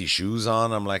pointy shoes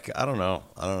on. I'm like, I don't know.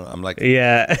 I'm like,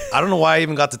 yeah. I don't know why I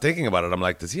even got to thinking about it. I'm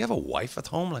like, does he have a wife at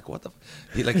home? Like, what the?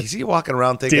 Is he walking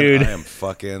around thinking, dude,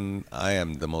 I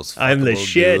am the most I'm the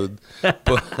shit. Dude.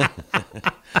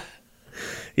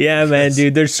 Yeah, man,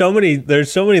 dude. There's so many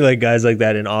like guys like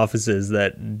that in offices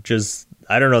that just,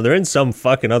 I don't know. They're in some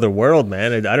fucking other world,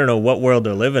 man. I don't know what world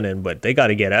they're living in, but they got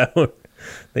to get out.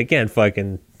 They can't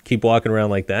fucking keep walking around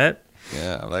like that.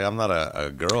 Yeah, like I'm not a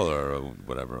girl or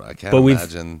whatever. I can't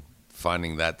imagine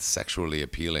finding that sexually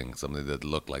appealing, something that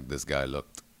looked like this guy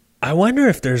looked. I wonder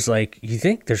if there's you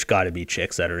think there's got to be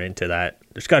chicks that are into that.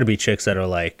 There's got to be chicks that are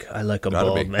like, I like a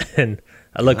bald man.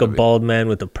 I like a bald man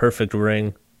with a perfect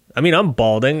ring. I mean, I'm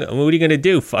balding. What are you going to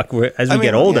do? Fuck, as we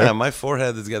get older. Yeah, my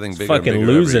forehead is getting bigger fucking and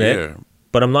bigger losing every it. year.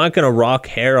 But I'm not going to rock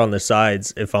hair on the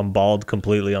sides if I'm bald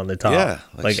completely on the top. Yeah.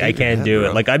 I can't do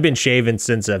it. Like, I've been shaving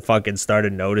since I fucking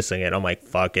started noticing it. I'm like,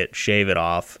 fuck it. Shave it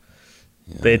off.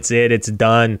 Yeah. That's it. It's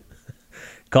done.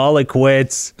 Call it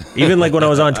quits. Even like when I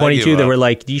was on 22, they up. were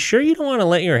like, "You sure you don't want to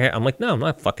let your hair?" I'm like, "No, I'm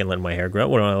not fucking letting my hair grow.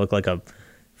 What do I look like, a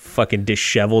fucking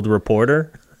disheveled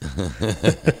reporter?"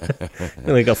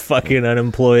 Like a fucking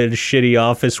unemployed, shitty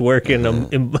office working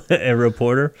a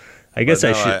reporter. I guess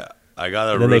I should. I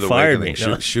got a Then they rude fired awakening.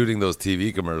 me, no? Shooting those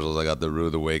TV commercials, I got the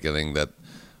rude awakening that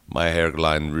my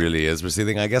hairline really is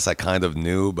receding. I guess I kind of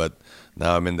knew, but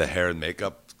now I'm in the hair and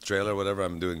makeup trailer, whatever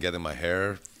I'm doing, getting my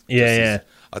hair. Yeah.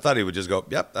 I thought he would just go,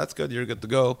 "Yep, that's good. You're good to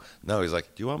go." No, he's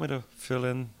like, "Do you want me to fill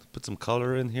in, put some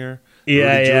color in here?"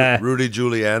 Yeah. Rudy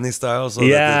Giuliani style, so that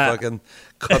they fucking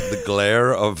cut the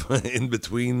glare of in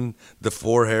between the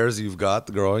four hairs you've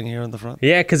got growing here in the front.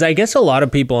 Yeah, because I guess a lot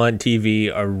of people on TV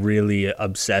are really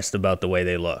obsessed about the way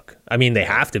they look. I mean, they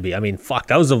have to be. I mean, fuck,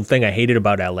 that was the thing I hated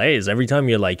about LA is every time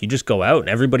you're like, you just go out and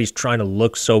everybody's trying to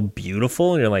look so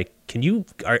beautiful, and you're like,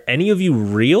 are any of you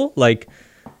real? Like,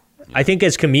 I think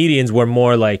as comedians, we're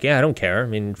more like, yeah, I don't care. I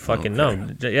mean, fucking no.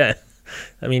 Yeah.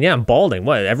 I mean, yeah, I'm balding.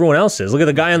 What? Everyone else is. Look at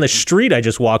the guy on the street I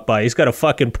just walked by. He's got a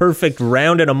fucking perfect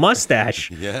round and a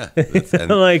mustache. Yeah.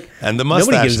 Like, and the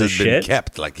mustache has been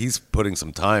kept. Like, he's putting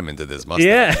some time into this mustache.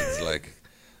 Yeah. It's like...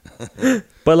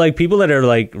 But like people that are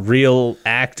like real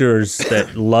actors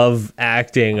that love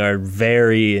acting are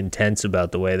very intense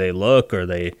about the way they look, or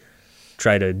they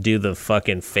try to do the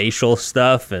fucking facial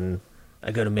stuff, and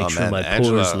I got to make sure my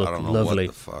pores look I don't know lovely.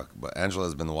 What the fuck, but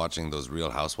Angela's been watching those Real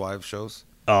Housewives shows.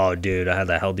 Oh, dude, how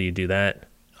the hell do you do that?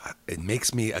 It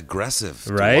makes me aggressive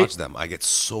right? to watch them. I get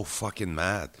so fucking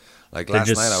mad. Like last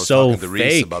just night, I was so talking to Reese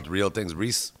fake. about real things.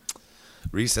 Reese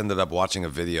ended up watching a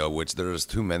video, which there's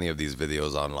too many of these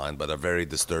videos online, but a very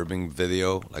disturbing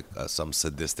video, like some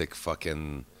sadistic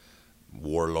fucking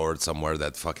warlord somewhere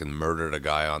that fucking murdered a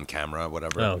guy on camera,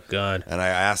 whatever. Oh God! And I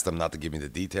asked him not to give me the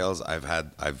details.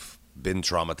 I've been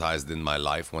traumatized in my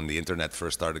life when the internet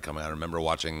first started coming out. I remember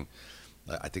watching,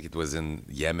 I think it was in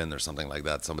Yemen or something like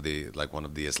that. Somebody, like one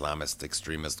of the Islamist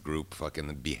extremist group,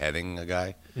 fucking beheading a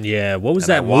guy. Yeah, what was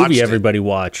And that movie everybody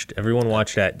watched? Everyone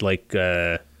watched that, like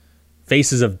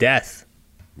Faces of Death.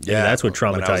 Maybe that's what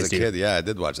traumatized when I was a you. kid, yeah, I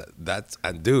did watch that.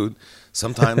 And dude,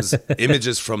 sometimes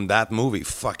images from that movie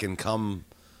fucking come.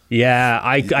 Yeah,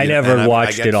 I never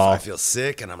watched it all. I feel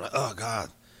sick, and I'm like, oh God.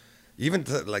 Even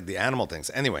to, like the animal things.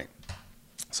 Anyway,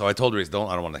 so I told Reese, I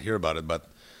don't want to hear about it, but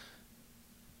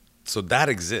so that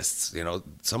exists, you know.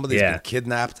 Somebody's been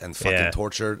kidnapped and fucking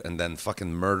tortured and then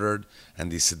fucking murdered, and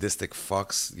these sadistic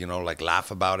fucks, you know, like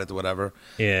laugh about it, whatever.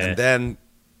 Yeah. And then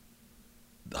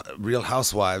Real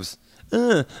Housewives.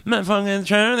 My fucking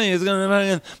Charlie is gonna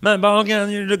fucking my ball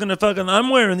gown. You're gonna fucking. I'm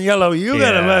wearing yellow. You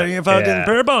gotta fucking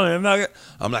purple.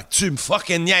 I'm like, tu me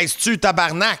fucking niaises-tu,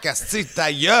 tabarnak, asti ta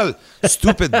gueule,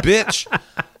 stupid bitch.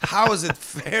 How is it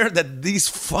fair that these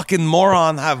fucking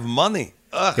morons have money?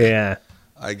 Ugh. Yeah.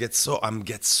 I'm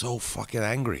get so fucking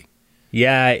angry.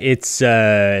 Yeah, it's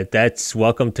that's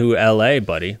welcome to LA,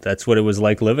 buddy. That's what it was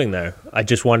like living there. I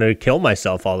just wanted to kill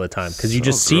myself all the time because you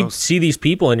just see these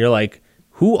people and you're like,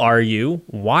 who are you?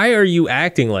 Why are you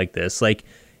acting like this? Like,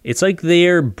 it's like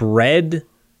they're bred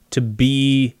to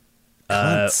be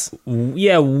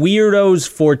weirdos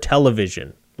for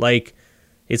television. Like,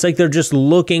 it's like they're just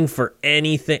looking for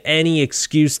anything, any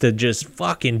excuse to just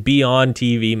fucking be on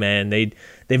TV, man.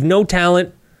 They've no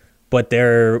talent, but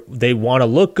they want to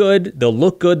look good. They'll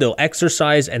look good. They'll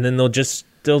exercise, and then they'll just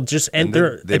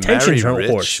enter attention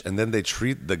horse. And then they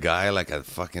treat the guy like a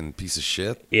fucking piece of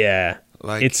shit. Yeah,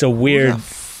 like it's a weird.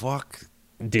 Fuck,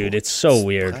 dude, it's so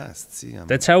weird. See,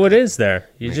 that's how it is there.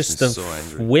 You just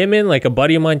the women. Like a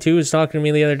buddy of mine too was talking to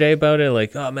me the other day about it.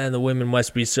 Like, oh man, the women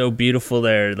must be so beautiful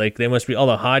there. Like they must be all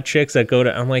the hot chicks that go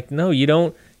to. I'm like, no, you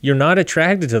don't. You're not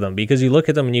attracted to them because you look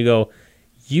at them and you go,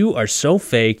 you are so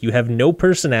fake. You have no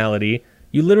personality.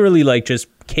 You literally like just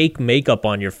cake makeup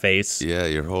on your face. Yeah,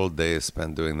 your whole day is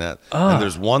spent doing that. And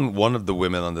there's one of the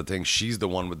women on the thing. She's the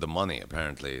one with the money,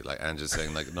 apparently. Like Angie's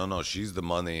saying, like, no, she's the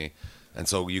money. And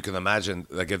so you can imagine,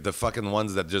 like, if the fucking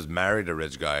ones that just married a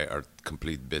rich guy are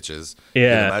complete bitches, you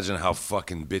can imagine how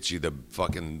fucking bitchy the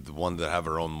one that have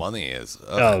her own money is.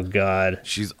 Ugh. Oh God,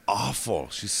 she's awful.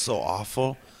 She's so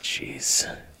awful. Jeez.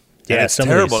 Yeah, and it's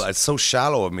terrible. It's so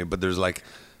shallow of me. But there's like,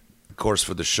 of course,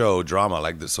 for the show drama,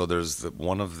 like this. So there's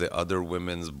one of the other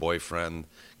women's boyfriend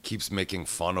keeps making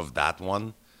fun of that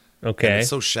one. Okay. And it's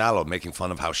so shallow, making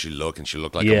fun of how she looked, and she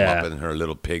looked like a muppet and her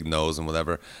little pig nose and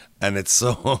whatever. And it's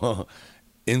so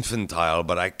infantile,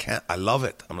 but I can't. I love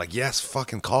it. I'm like, yes,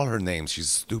 fucking call her names. She's a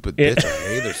stupid bitch. I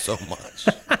hate her so much.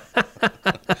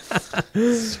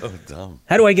 So dumb.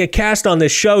 How do I get cast on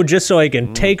this show just so I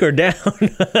can take her down?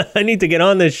 I need to get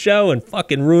on this show and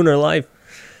fucking ruin her life.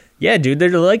 Yeah, dude, they're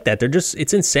like that. They're just,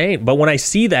 it's insane. But when I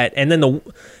see that, and then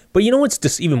but you know what's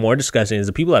just even more disgusting is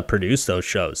the people that produce those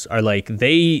shows are like,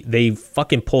 they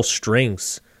fucking pull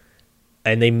strings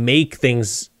and they make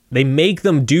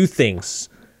them do things,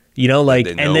 you know, like,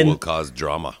 They know and then will cause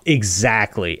drama.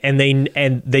 exactly. And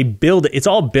they build it. It's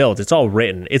all built. It's all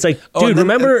written. It's like, Oh, dude,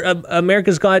 remember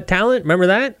America's Got Talent? Remember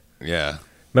that? Yeah.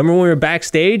 Remember when we were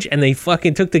backstage and they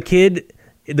fucking took the kid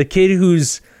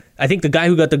who's, I think the guy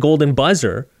who got the golden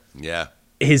buzzer. Yeah.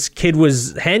 His kid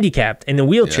was handicapped in a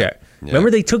wheelchair. Yeah.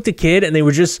 Remember they took the kid and they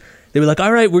were like,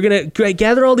 all right, we're going to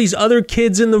gather all these other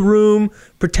kids in the room,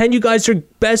 pretend you guys are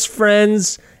best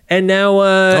friends. And now,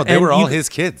 No, they were all his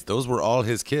kids. Those were all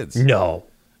his kids. No.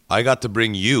 I got to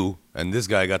bring you, and this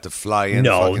guy got to fly in.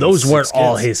 No, those weren't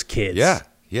all his kids. Yeah.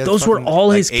 Those were all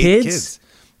like his 8 kids?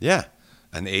 Yeah.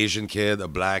 An Asian kid, a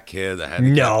black kid, a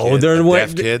handicapped No, kid, there a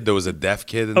weren't- deaf kid. There was a deaf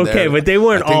kid in there. Okay, but they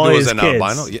weren't I think all there was his an kids.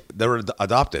 albino. Yeah, they were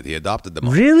adopted. He adopted them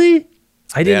all. Really?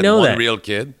 I They didn't had know one that. real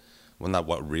kid. Well, not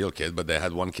what real kid, but they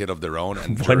had one kid of their own.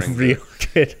 And One during real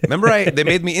kid. remember, they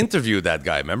made me interview that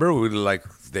guy. Remember, we were like,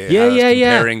 they Yeah, had us yeah,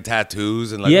 yeah. comparing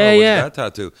tattoos and like, Yeah, oh, what's yeah. that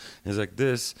tattoo? He's like,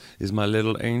 this is my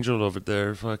little angel over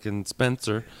there, fucking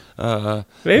Spencer.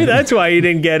 Maybe that's why you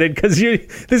didn't get it, because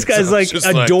this guy's So like just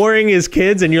like- adoring his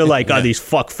kids, and you're like, oh, these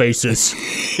fuck faces,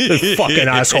 these fucking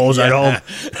assholes at home.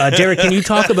 Derek, can you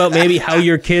talk about maybe how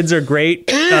your kids are great?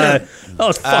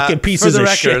 Those fucking pieces of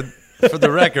shit. For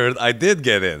the record, I did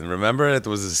get in. Remember, it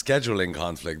was a scheduling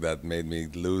conflict that made me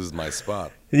lose my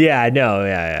spot. Yeah, I know,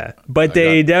 yeah. But I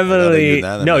they got definitely a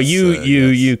unanimous, no. yes.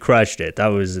 You crushed it. That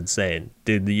was insane,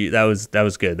 dude. That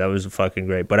was good. That was fucking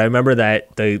great. But I remember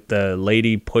that the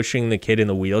lady pushing the kid in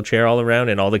the wheelchair all around,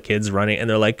 and all the kids running, and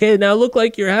they're like, "Hey, now look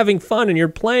like you're having fun and you're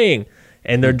playing."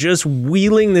 And they're just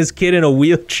wheeling this kid in a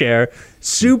wheelchair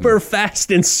super fast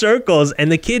in circles,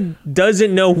 and the kid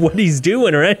doesn't know what he's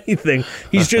doing or anything.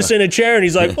 He's just in a chair, and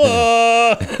he's like,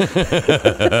 "Whoa!"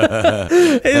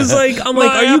 It's like, I'm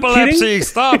like, "Are you kidding?"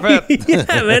 Stop it. Yeah,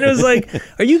 man. It was like,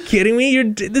 "Are you kidding me?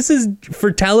 This is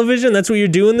for television. That's what you're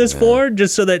doing this for,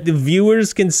 just so that the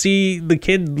viewers can see the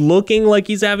kid looking like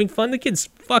he's having fun." The kid's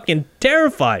fucking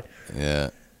terrified. Yeah.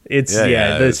 It's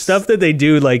Yeah, the it's- stuff that they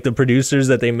do, like the producers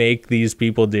that they make these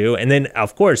people do, and then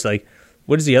of course, like,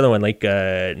 what is the other one? Like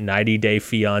 90 Day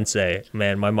Fiance.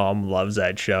 Man, my mom loves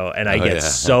that show, and I get yeah.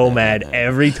 so mad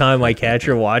every time I catch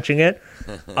her watching it.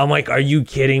 I'm like, "Are you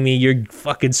kidding me? You're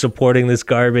fucking supporting this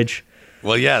garbage."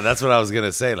 Well, yeah, that's what I was going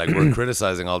to say. Like, we're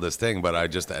criticizing all this thing, but I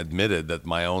just admitted that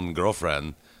my own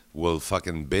girlfriend will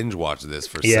fucking binge watch this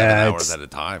for 7 hours it's at a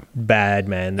time. Bad,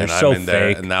 man. They're And so I'm in there,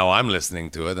 fake. and now I'm listening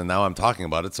to it, and now I'm talking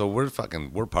about it. So we're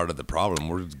part of the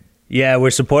problem. Yeah, we're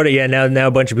supporting. Yeah, now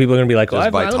a bunch of people are gonna be like,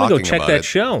 Just by let me go talking check about that it.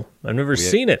 show. I've never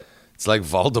seen it. It's like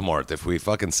Voldemort. If we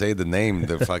fucking say the name,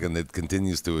 it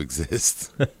continues to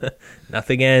exist.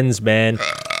 Nothing ends, man.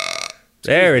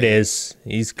 There it is.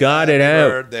 He's got it Happy out.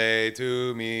 birthday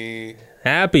to me.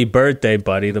 Happy birthday,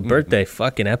 buddy. The birthday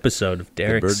fucking episode of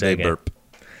Derek Birthday singing. burp.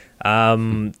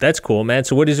 That's cool, man.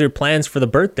 So what is your plans for the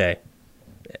birthday?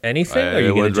 Anything? Or are you I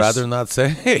gonna would just... rather not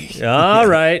say. All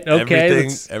right. Okay.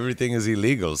 Everything is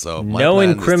illegal. So my No plan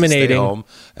is to incriminating. stay home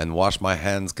and wash my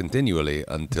hands continually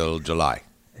until July.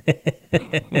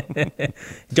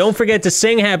 Don't forget to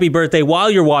sing happy birthday while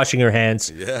you're washing your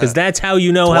hands, Yeah. because that's how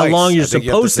you know how Twice. long you're I think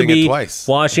you have to supposed to sing it be twice.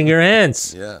 washing your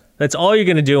hands. Yeah. That's all you're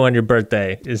gonna do on your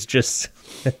birthday is just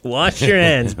wash your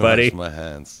hands, buddy. Wash my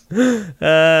hands.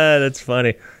 That's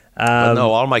funny. But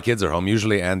no, all my kids are home.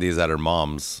 Usually Andy's at her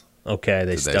mom's Okay,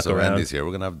 they today, stuck so around. Andy's here.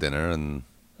 We're gonna have dinner, and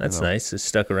That's nice. They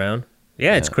stuck around.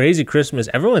 Yeah, it's crazy Christmas.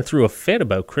 Everyone threw a fit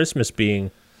about Christmas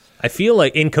being. I feel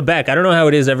like in Quebec, I don't know how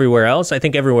it is everywhere else. I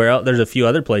think everywhere else, there's a few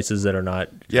other places that are not.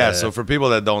 yeah. So for people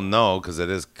that don't know, because it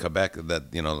is Quebec,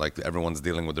 that like everyone's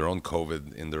dealing with their own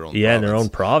COVID in their own in their own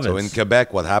province. So in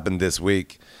Quebec, what happened this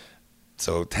week?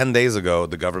 So 10 days ago,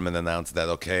 the government announced that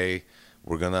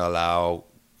we're gonna allow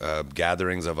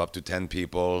gatherings of up to 10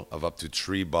 people, of up to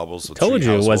 3 bubbles. So Told 3 you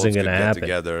it households wasn't could gonna get happen.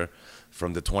 together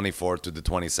from the 24th to the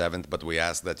 27th, but we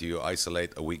asked that you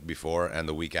isolate a week before and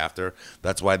the week after.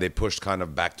 That's why they pushed kind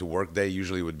of back to work day.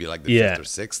 Usually it would be like the 5th or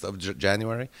 6th of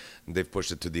January. And they've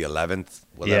pushed it to the 11th,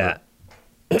 whatever.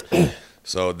 Yeah.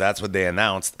 So that's what they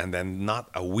announced. And then not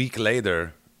a week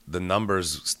later, the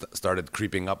numbers started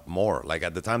creeping up more. Like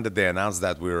at the time that they announced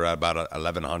that, we were at about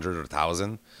 1,100 or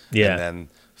 1,000. Yeah. And then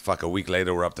a week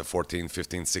later, we're up to 14,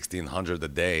 15, 1,600 a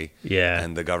day. Yeah.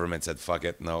 And the government said, fuck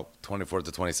it. No, 24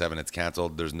 to 27, it's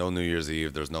canceled. There's no New Year's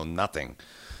Eve. There's no nothing.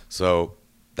 So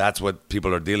that's what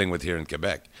people are dealing with here in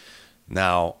Quebec.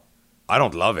 Now, I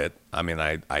don't love it. I mean,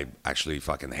 I actually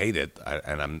fucking hate it.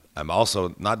 And I'm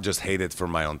also not just hate it for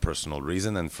my own personal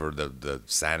reason and for the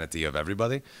sanity of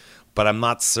everybody, but I'm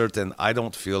not certain. I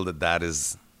don't feel that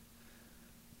is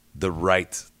the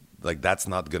right, like that's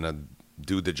not going to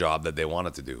do the job that they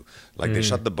wanted to do. Like they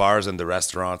shut the bars and the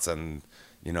restaurants and,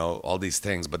 you know, all these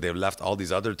things, but they've left all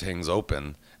these other things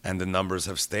open and the numbers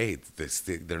have stayed.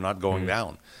 They're not going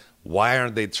down. Why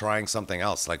aren't they trying something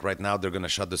else? Like right now, they're going to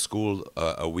shut the school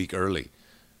a week early,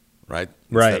 right?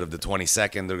 Instead of the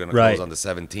 22nd, they're going to close on the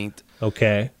 17th.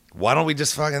 Okay. Why don't we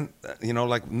just fucking, you know,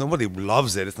 like nobody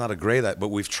loves it. It's not a great, but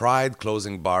we've tried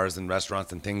closing bars and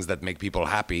restaurants and things that make people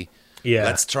happy. Yeah.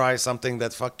 Let's try something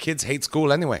that kids hate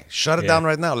school anyway. Shut it down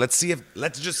right now. Let's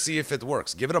just see if it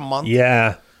works. Give it a month.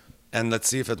 Yeah. And let's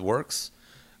see if it works.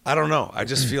 I don't know. I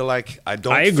just feel like I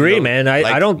agree, man.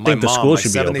 I don't think the school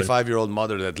should be open. My 75-year-old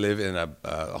mother that live in a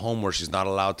home where she's not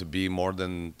allowed to be more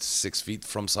than 6 feet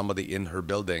from somebody in her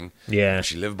building. Yeah.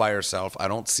 She lived by herself. I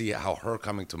don't see how her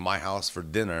coming to my house for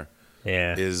dinner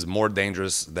is more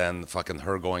dangerous than fucking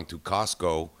her going to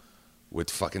Costco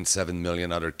with fucking 7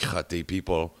 million other crotté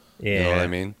people. Yeah. You know what I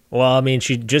mean? Well, I mean,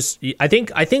 I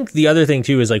think the other thing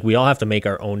too is like we all have to make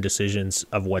our own decisions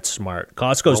of what's smart.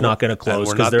 Costco's not going to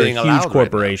close because they're a huge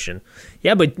corporation. Right,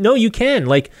 yeah, but no, you can.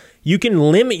 Like you can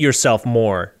limit yourself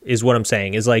more is what I'm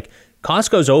saying. Is like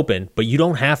Costco's open, but you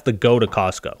don't have to go to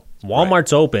Costco.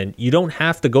 Walmart's open. You don't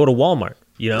have to go to Walmart.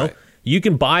 You know, you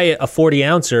can buy a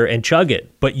 40-ouncer and chug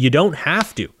it, but you don't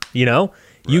have to, you know,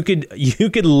 you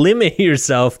could limit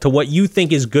yourself to what you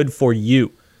think is good for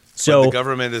you. So but the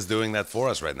government is doing that for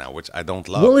us right now, which I don't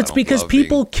love. Well, it's because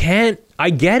people can't. I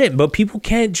get it, but people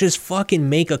can't just fucking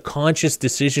make a conscious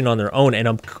decision on their own.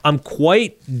 And I'm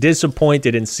quite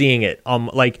disappointed in seeing it.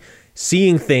 Like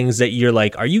seeing things that you're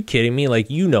like, are you kidding me? Like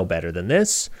you know better than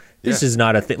this. This is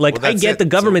not a thing. Like I get the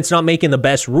government's not making the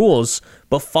best rules,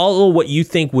 but follow what you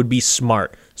think would be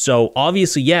smart. So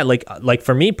obviously, yeah, like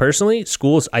for me personally,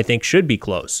 schools I think should be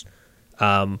closed.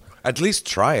 At least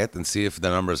try it and see if the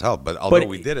numbers help. But although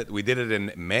we did it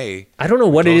in May. I don't know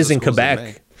what it is in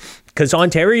Quebec. Because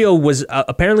Ontario was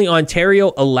apparently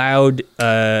Ontario allowed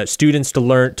students to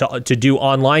learn to do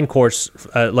online course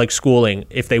like schooling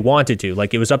if they wanted to.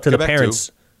 Like it was up to the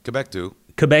parents. Quebec too.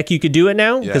 Quebec, you could do it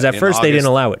now because at first they didn't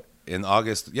allow it. In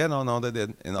August, no, they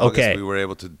did. In August, we were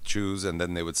able to choose, and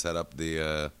then they would set up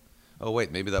the. Oh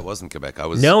wait, maybe that wasn't Quebec.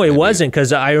 It wasn't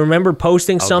because I remember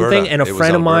posting something, and a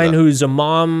friend of mine who's a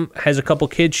mom has a couple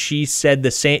kids. She said the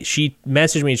same. She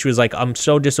messaged me. And she was like, "I'm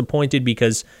so disappointed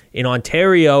because in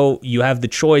Ontario you have the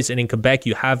choice, and in Quebec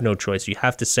you have no choice. You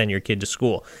have to send your kid to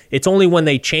school. It's only when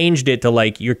they changed it to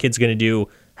like your kid's going to do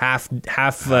half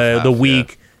the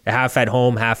week, half at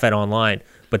home, half at online."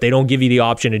 But they don't give you the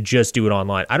option to just do it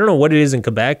online. I don't know what it is in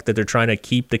Quebec that they're trying to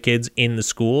keep the kids in the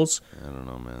schools. I don't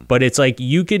know, man. But it's like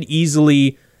you could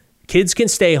easily, kids can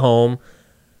stay home.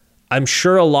 I'm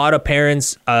sure a lot of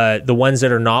parents, the ones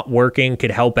that are not working,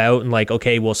 could help out and like,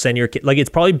 okay, we'll send your kid. Like it's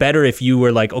probably better if you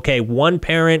were like, okay, one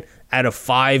parent out of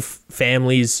 5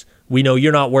 families, we know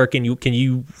you're not working. Can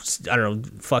you, I don't know,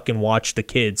 fucking watch the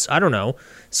kids? I don't know.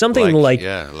 Something like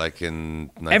in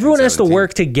everyone has to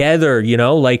work together, you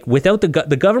know, like without the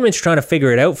government's trying to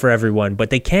figure it out for everyone, but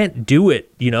they can't do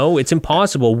it, you know, it's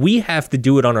impossible. We have to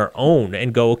do it on our own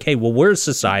and go, okay, well, we're a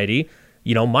society,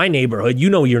 you know, my neighborhood, you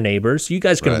know, your neighbors, you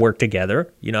guys can work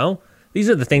together, you know, these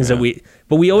are the things that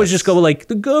we always just go like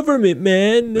the government,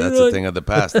 man. That's a thing of the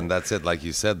past. And that's it. Like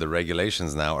you said, the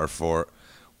regulations now are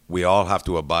we all have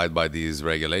to abide by these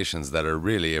regulations that are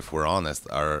really, if we're honest,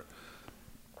 are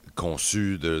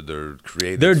conçus, they're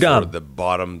created they're dumb. For the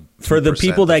bottom 2% for the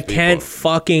people that can't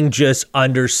fucking just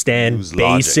understand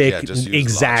basic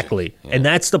exactly. Yeah. And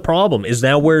that's the problem is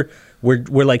now we're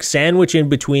like sandwiched in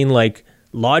between like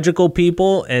logical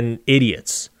people and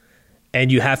idiots.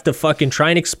 And you have to fucking try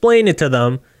and explain it to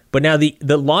them, but now the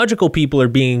logical people are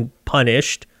being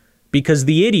punished because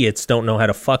the idiots don't know how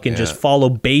to fucking just follow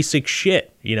basic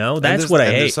shit, you know? That's what I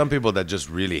hate. There's some people that just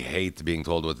really hate being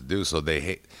told what to do, so they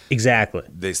hate... Exactly.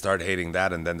 They start hating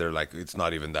that, and then they're like, it's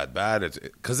not even that bad.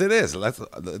 Because it is.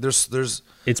 There's...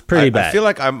 It's pretty bad. I feel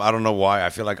like I don't know why, I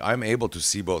feel like I'm able to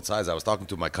see both sides. I was talking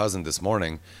to my cousin this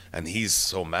morning, and he's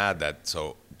so mad that...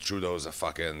 Trudeau's a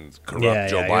fucking corrupt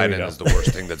Joe Biden is the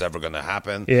worst thing that's ever going to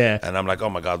happen. Yeah. And I'm like, oh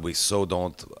my God, we so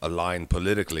don't align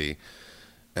politically.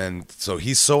 And so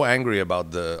he's so angry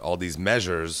about all these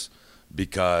measures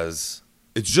because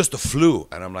it's just a flu.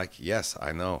 And I'm like, yes,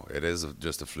 I know it is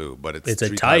just a flu, but it's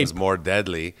 3 times more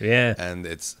deadly. Yeah. And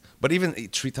but even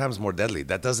 3 times more deadly,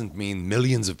 that doesn't mean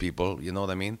millions of people. You know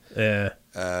what I mean? Yeah.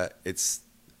 It's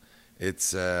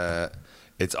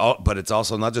but it's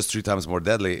also not just 3 times more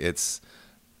deadly. It's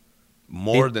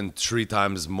more than 3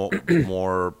 times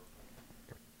more.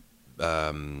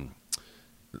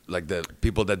 Like the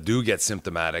people that do get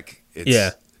symptomatic,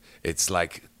 it's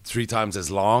like 3 times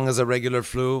as long as a regular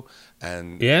flu,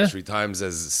 and 3 times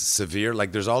as severe.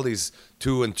 Like there's all these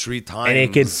 2 and 3 times, and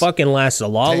it could fucking last a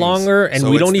lot longer, and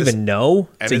so we don't even know.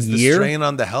 It's a year. The strain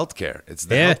on the healthcare. It's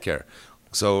the healthcare.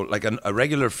 So like a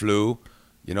regular flu,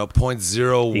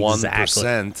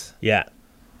 0.01%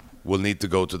 will need to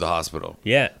go to the hospital.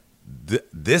 Yeah.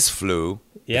 This flu,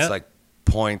 it's like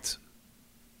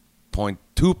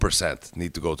 0.2%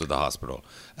 need to go to the hospital.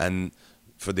 And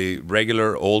for the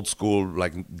regular old school,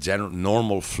 like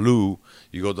normal flu,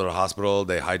 you go to the hospital,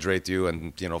 they hydrate you,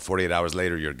 and 48 hours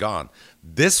later you're gone.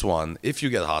 This one, if you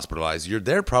get hospitalized, you're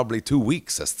there probably 2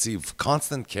 weeks.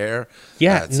 Constant care.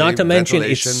 Yeah, not to mention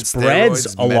it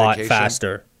spreads a lot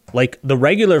faster. Like the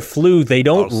regular flu, they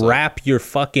don't wrap your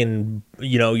fucking,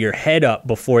 your head up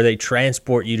before they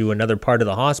transport you to another part of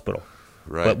the hospital.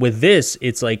 Right. But with this,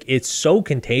 it's like, it's so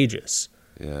contagious.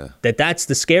 Yeah. That's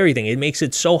the scary thing. It makes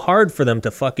it so hard for them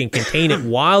to fucking contain it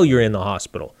while you're in the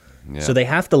hospital. Yeah. So they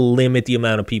have to limit the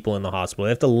amount of people in the hospital.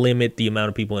 They have to limit the amount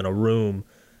of people in a room.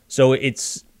 So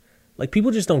it's like,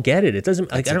 people just don't get it. It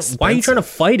doesn't, like, why are you trying to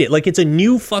fight it? Like, it's a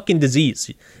new fucking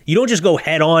disease. You don't just go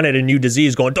head on at a new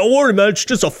disease going, don't worry, man, it's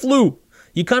just a flu.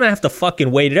 You kind of have to fucking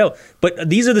wait it out. But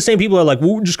these are the same people that are like,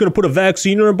 we're just going to put a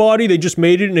vaccine in our body. They just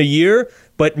made it in a year.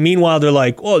 But meanwhile, they're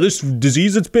like, oh, this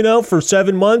disease that's been out for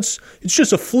 7 months, it's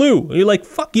just a flu. And you're like,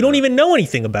 fuck, you don't even know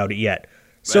anything about it yet.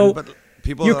 So but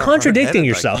you're contradicting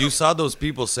yourself. Like, you saw those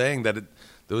people saying that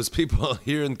there was people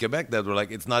here in Quebec that were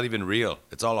like, it's not even real.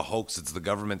 It's all a hoax. It's the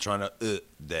government trying to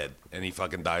dead. And he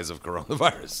fucking dies of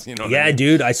coronavirus. You know what I mean?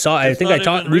 Dude, I think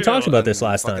we talked about this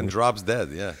last time. Fucking drops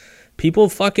dead, yeah. People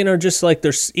fucking are just like,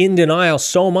 they're in denial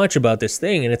so much about this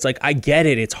thing. And it's like, I get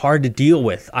it. It's hard to deal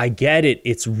with. I get it.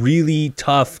 It's really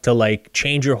tough to like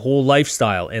change your whole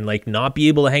lifestyle and like not be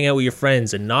able to hang out with your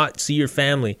friends and not see your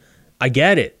family. I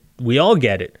get it. We all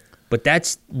get it. But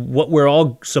that's what we're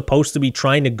all supposed to be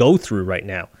trying to go through right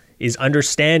now, is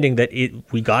understanding that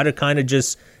we got to kind of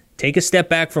just take a step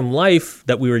back from life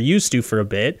that we were used to for a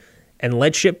bit and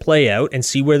let shit play out and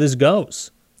see where this goes.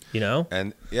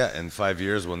 And in 5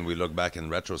 years, when we look back in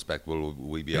retrospect, will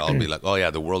we all be like, oh yeah,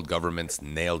 the world governments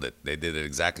nailed it. They did it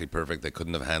exactly perfect. They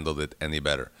couldn't have handled it any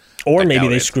better. Or maybe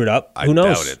they screwed up. Who knows?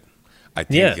 I doubt it. I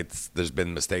think there's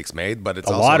been mistakes made, but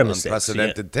it's also an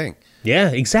unprecedented thing. Yeah,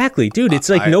 exactly. Dude, it's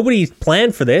like nobody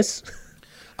planned for this.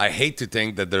 I hate to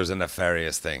think that there's a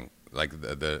nefarious thing, like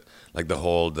the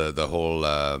whole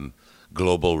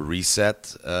global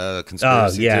reset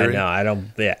conspiracy theory. No, I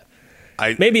don't. Yeah.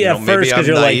 Maybe at first because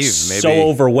you're like so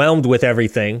overwhelmed with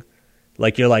everything.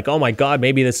 Like you're like, oh my God,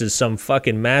 maybe this is some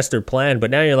fucking master plan.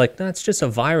 But now you're like, no, it's just a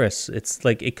virus. It's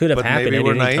like, it could have happened. Maybe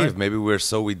we're naive. Maybe we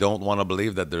don't want to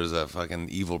believe that there's a fucking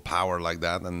evil power like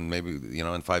that. And maybe,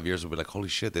 in 5 years we'll be like, holy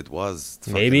shit, it was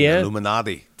fucking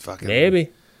Illuminati. Fucking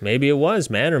Maybe it was,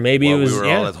 man. Or maybe it was, we were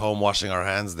all at home washing our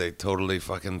hands. They totally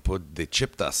fucking they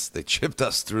chipped us. They chipped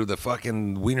us through the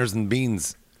fucking wieners and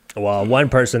beans. Well, one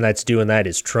person that's doing that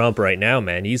is Trump right now,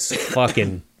 man. He's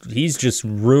fucking, he's just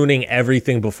ruining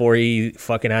everything before he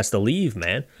fucking has to leave,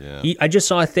 man. Yeah. I just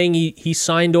saw a thing. He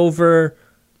signed over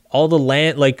all the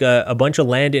land, like a bunch of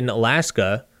land in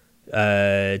Alaska,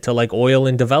 to like oil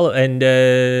and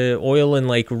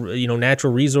like,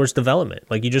 natural resource development.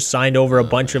 Like he just signed over a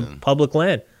bunch of public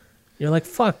land. You're like,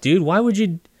 fuck, dude. Why would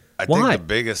you? I think the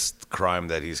biggest crime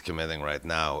that he's committing right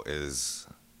now is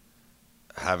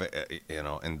having,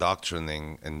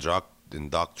 indoctrinating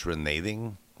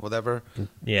whatever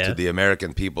to the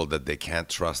American people that they can't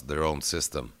trust their own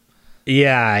system.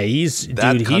 Yeah, he's a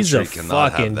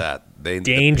fucking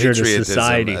danger to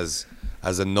society. As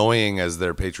annoying as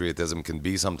their patriotism can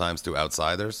be sometimes to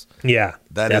outsiders, that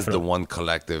definitely is the one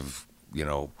collective,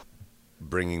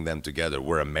 bringing them together.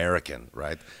 We're American,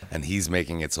 right? And he's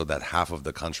making it so that half of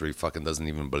the country fucking doesn't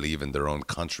even believe in their own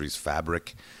country's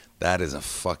fabric. That is a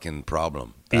fucking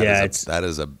problem. That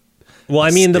is a well,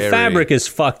 I mean, the fabric is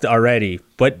fucked already,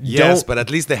 but yes, but at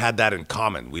least they had that in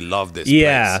common. We love this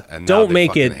place, and now they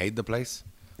fucking hate the place.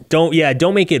 Don't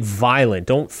make it violent.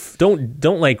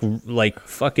 Don't like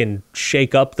fucking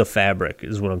shake up the fabric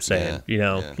is what I'm saying.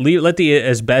 Let the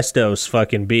asbestos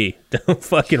fucking be. Don't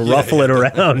fucking ruffle it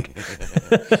around.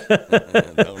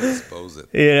 Don't expose it.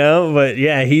 But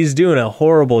yeah, he's doing a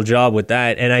horrible job with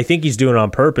that, and I think he's doing it on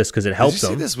purpose because it helps him.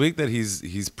 Did you see this week that he's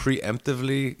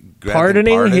preemptively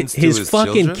pardoning his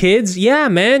fucking children? Kids? Yeah,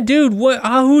 man, dude. What?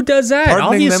 Who does that?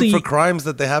 Pardoning them for crimes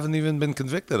that they haven't even been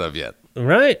convicted of yet.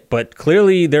 Right, but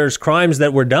clearly there's crimes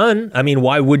that were done. I mean,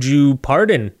 why would you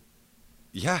pardon?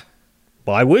 Yeah.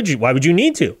 Why would you? Why would you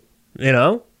need to? You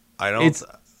know? I don't.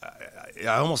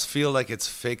 I almost feel like it's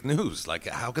fake news. Like,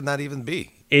 how can that even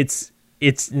be? It's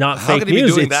not How fake can he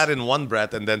news. be doing It's- that in one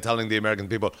breath and then telling the American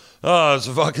people, "Oh, it's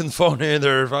fucking phony.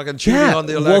 They're fucking cheating Yeah, on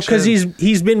the election." well, because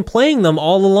he's been playing them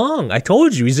all along. I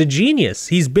told you, he's a genius.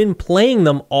 He's been playing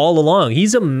them all along.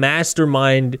 He's a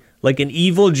mastermind, like an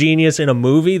evil genius in a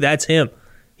movie. That's him.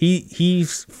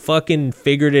 He's fucking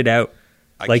figured it out.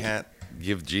 I can't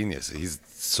give genius. He's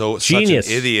Genius.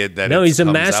 such an idiot that No, it he's a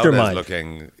comes out as mastermind.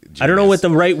 looking I don't know what the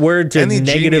right word to Any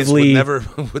negatively. genius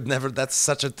would never. That's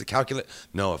such a calculate.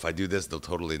 No, if I do this, they'll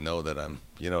totally know that I'm.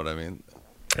 You know what I mean?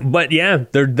 But yeah,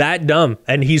 they're that dumb,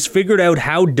 and he's figured out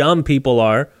how dumb people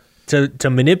are to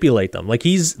manipulate them. Like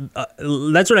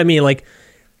that's what I mean. Like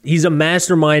he's a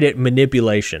mastermind at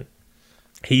manipulation.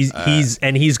 He's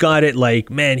got it. Like,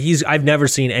 man, I've never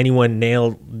seen anyone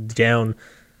nail down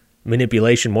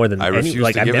manipulation more than I refuse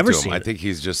like to I've give never it to him. seen. I It. think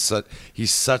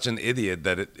he's such an idiot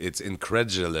that it's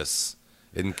incredulous.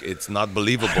 It's not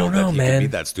believable that he can be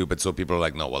that stupid. So people are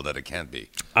like, no, well, that it can't be.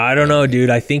 I don't know, dude.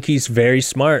 I think he's very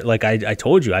smart. Like I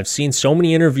told you, I've seen so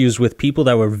many interviews with people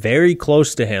that were very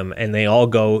close to him, and they all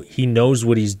go, he knows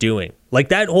what he's doing. Like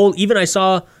that whole. Even I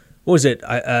saw, what was it?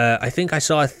 I think I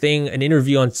saw an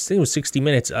interview on, I think it was 60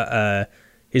 Minutes.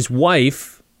 His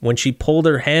wife, when she pulled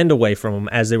her hand away from him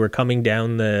as they were coming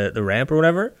down the ramp or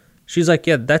whatever, she's like,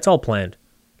 yeah, that's all planned.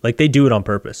 Like they do it on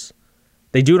purpose.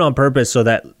 They do it on purpose so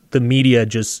that the media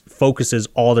just focuses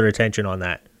all their attention on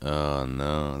that. Oh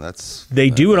no, They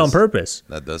do it on purpose.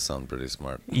 That does sound pretty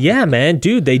smart. Yeah, man,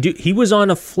 dude, they do. He was on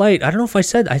a flight. I don't know if I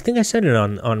think I said it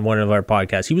on one of our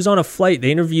podcasts. He was on a flight.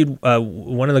 They interviewed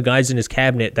one of the guys in his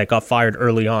cabinet that got fired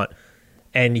early on,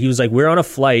 and he was like, "We're on a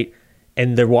flight,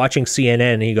 and they're watching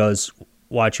CNN." And he goes,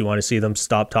 "Watch, you want to see them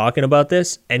stop talking about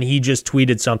this?" And he just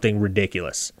tweeted something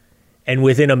ridiculous, and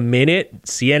within a minute,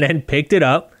 CNN picked it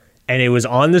up, and it was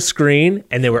on the screen,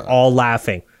 and they were all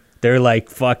laughing. They're like,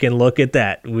 fucking look at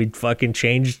that. We fucking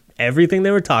changed everything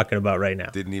they were talking about right now.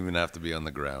 Didn't even have to be on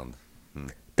the ground.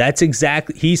 That's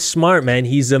exactly. He's smart, man.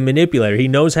 He's a manipulator. He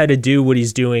knows how to do what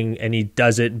he's doing, and he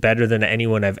does it better than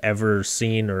anyone I've ever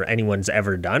seen or anyone's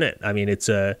ever done it. I mean,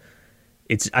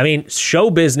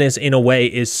 show business in a way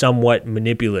is somewhat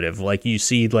manipulative. Like you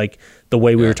see, like the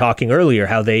way we were talking earlier,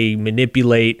 how they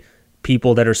manipulate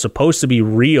people that are supposed to be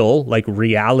real, like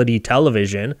reality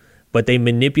television, but they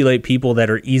manipulate people that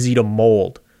are easy to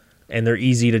mold, and they're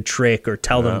easy to trick or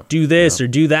tell them do this or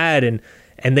do that, and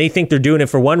they think they're doing it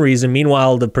for one reason.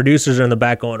 Meanwhile, the producers are in the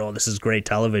back going, "Oh, this is great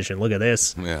television. Look at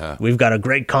this. Yeah. We've got a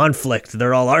great conflict.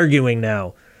 They're all arguing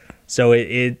now." So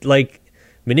it like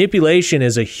manipulation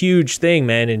is a huge thing,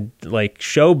 man. In like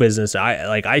show business,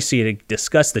 I see it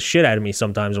disgust the shit out of me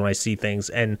sometimes when I see things,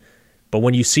 but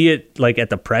when you see it like at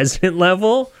the president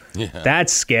level,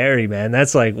 that's scary, man.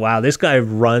 That's like, wow, this guy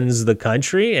runs the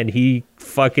country, and he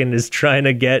fucking is trying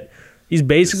to he's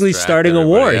basically starting a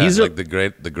war. Yeah, he's like the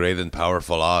great and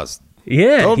powerful Oz.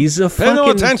 Yeah, he's a Pay fucking... no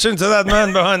attention to that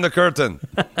man behind the curtain.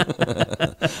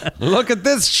 Look at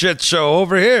this shit show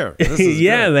over here. This is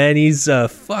yeah, good. man, he's a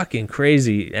fucking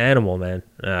crazy animal, man.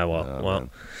 Well. Man.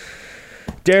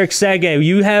 Derek Sage,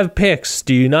 you have picks,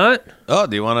 do you not? Oh,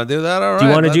 do you want to do that? All right. Do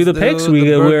you want to do the picks?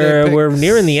 We're picks.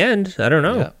 nearing the end. I don't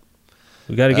know. Yeah.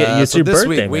 We got to get it's so your this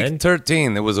birthday, week, man. week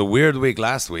 13. It was a weird week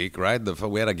last week, right?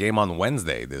 We had a game on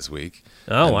Wednesday this week.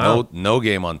 Oh, and wow. No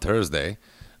game on Thursday.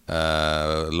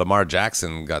 Lamar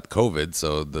Jackson got COVID,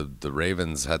 so the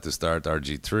Ravens had to start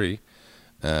RG3.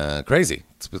 Crazy.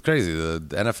 It's crazy. The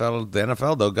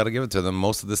NFL though, got to give it to them.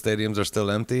 Most of the stadiums are still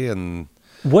empty, and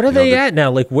What are they at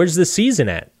now? Like, where's the season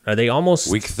at? Are they almost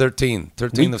week 13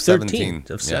 week of 17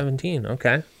 of 17?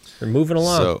 Okay, they're moving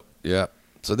along. So yeah.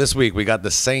 So this week we got the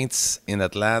Saints in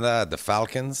Atlanta at the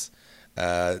Falcons.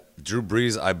 Drew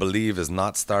Brees, I believe, is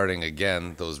not starting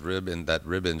again. That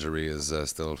rib injury is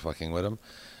still fucking with him.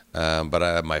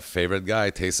 But my favorite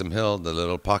guy, Taysom Hill, the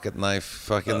little pocket knife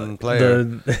fucking player,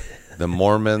 the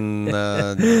Mormon,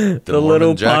 the Mormon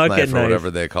little jackknife pocket or knife. whatever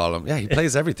they call him. Yeah, he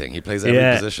plays everything. He plays every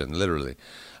position, literally.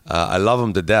 I love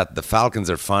him to death. The Falcons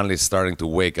are finally starting to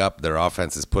wake up. Their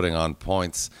offense is putting on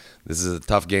points. This is a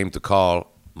tough game to call.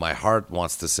 My heart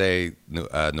wants to say New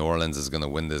Orleans is going to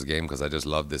win this game because I just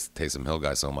love this Taysom Hill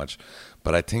guy so much.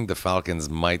 But I think the Falcons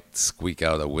might squeak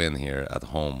out a win here at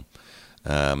home.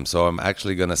 So I'm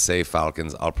actually going to say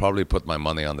Falcons. I'll probably put my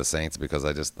money on the Saints because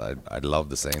I love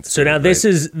the Saints. So now this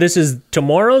is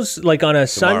tomorrow's, like on a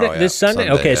Sunday. Yeah. This Sunday.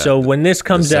 Sunday, okay, yeah. so when this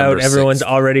comes December out, everyone's 6th.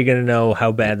 already going to know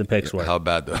how bad the picks were. How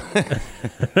bad though?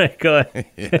 Go ahead.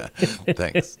 Yeah,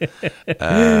 thanks.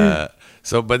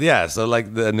 So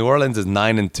like the New Orleans is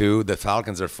 9-2. The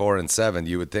Falcons are 4-7.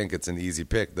 You would think it's an easy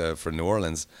pick for New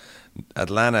Orleans.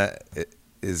 Atlanta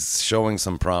is showing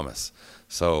some promise.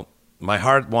 So my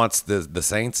heart wants the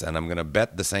Saints, and I'm going to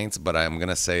bet the Saints, but I'm going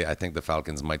to say I think the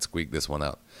Falcons might squeak this one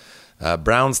out.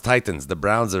 Browns Titans. The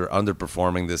Browns are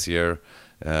underperforming this year.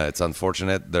 It's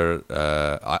unfortunate. They're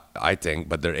I think,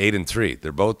 but they're 8-3.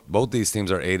 They're both these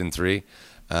teams are 8-3.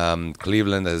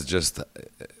 Cleveland has just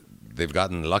they've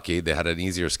gotten lucky. They had an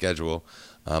easier schedule.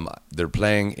 They're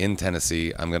playing in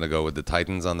Tennessee. I'm going to go with the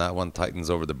Titans on that one. Titans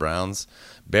over the Browns.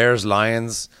 Bears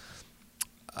Lions.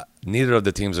 Neither of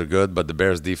the teams are good, but the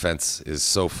Bears defense is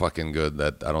so fucking good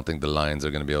that I don't think the Lions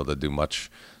are going to be able to do much.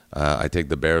 I take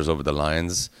the Bears over the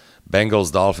Lions.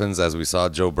 Bengals Dolphins. As we saw,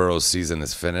 Joe Burrow's season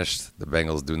is finished. The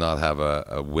Bengals do not have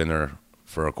a winner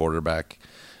for a quarterback,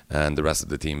 and the rest of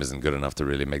the team isn't good enough to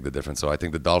really make the difference. So I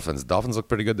think the Dolphins look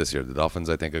pretty good this year. The Dolphins,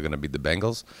 I think, are going to beat the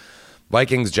Bengals.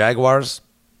 Vikings Jaguars.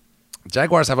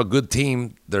 Jaguars have a good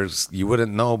team. You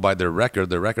wouldn't know by their record.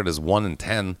 Their record is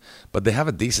 1-10, but they have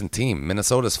a decent team.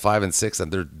 Minnesota's 5-6,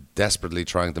 and they're desperately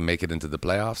trying to make it into the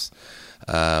playoffs.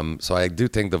 So I do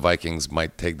think the Vikings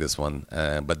might take this one,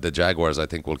 but the Jaguars, I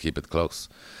think, will keep it close.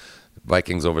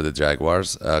 Vikings over the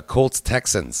Jaguars. Colts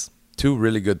Texans, two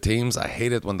really good teams. I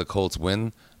hate it when the Colts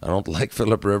win. I don't like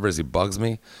Phillip Rivers. He bugs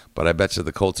me, but I bet you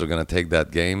the Colts are going to take that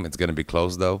game. It's going to be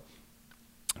close, though.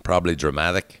 Probably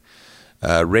dramatic.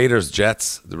 Raiders,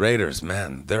 Jets. The Raiders,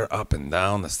 man, they're up and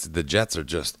down. The Jets are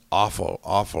just awful.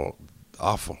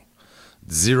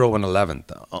 0-11.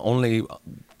 The only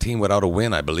team without a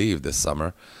win, I believe, this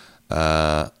summer.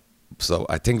 So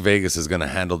I think Vegas is going to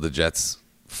handle the Jets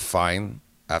fine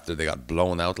after they got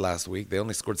blown out last week. They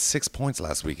only scored 6 points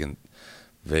last week in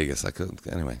Vegas.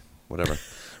 Anyway, whatever.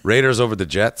 Raiders over the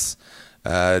Jets.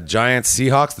 Giants,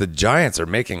 Seahawks. The Giants are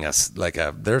making us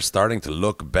they're starting to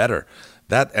look better.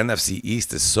 That NFC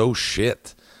East is so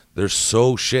shit. They're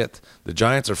so shit. The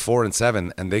Giants are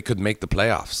 4-7, and they could make the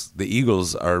playoffs. The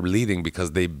Eagles are leading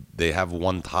because they have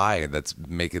one tie that's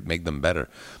make them better.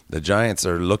 The Giants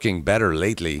are looking better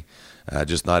lately,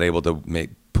 just not able to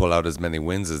pull out as many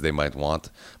wins as they might want.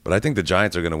 But I think the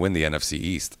Giants are going to win the NFC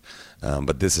East.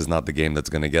 But this is not the game that's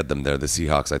going to get them there. The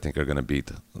Seahawks, I think, are going to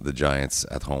beat the Giants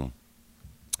at home.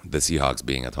 The Seahawks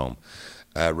being at home.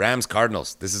 Rams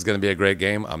Cardinals. This is going to be a great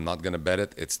game. I'm not going to bet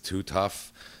it. It's too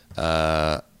tough.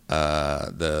 The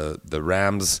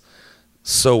Rams,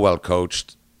 so well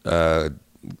coached.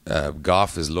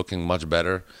 Goff is looking much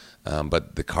better.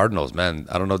 But the Cardinals, man,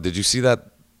 I don't know. Did you see that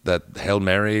Hail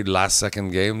Mary last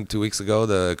second game 2 weeks ago?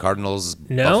 The Cardinals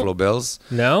Buffalo Bills.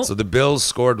 No. So the Bills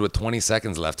scored with 20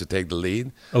 seconds left to take the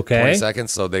lead. Okay. 20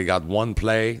 seconds. So they got one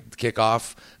play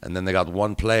kickoff, and then they got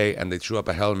one play, and they threw up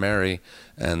a Hail Mary.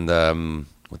 And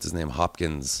what's his name?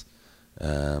 Hopkins.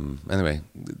 Anyway,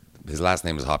 his last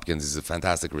name is Hopkins. He's a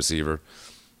fantastic receiver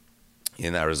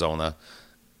in Arizona.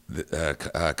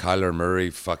 Kyler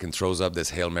Murray fucking throws up this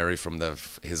Hail Mary from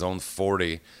his own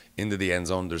 40 into the end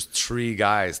zone. There's three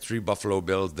Buffalo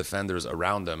Bills defenders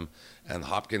around him, and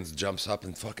Hopkins jumps up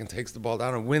and fucking takes the ball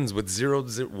down and wins with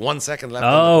 1 second left.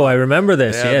 Oh, I remember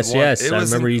this. Yes. I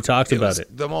remember you talked about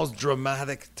it. The most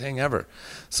dramatic thing ever.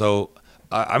 So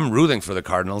I'm rooting for the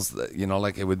Cardinals.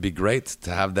 It would be great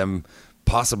to have them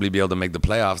possibly be able to make the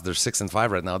playoffs. They're 6-5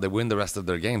 right now. They win the rest of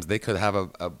their games. They could have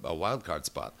a wild card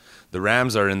spot. The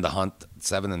Rams are in the hunt,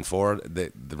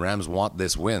 7-4. The Rams want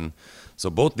this win. So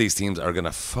both these teams are going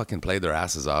to fucking play their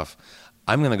asses off.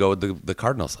 I'm going to go with the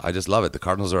Cardinals. I just love it. The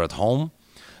Cardinals are at home.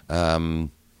 I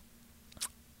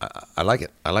like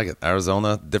it.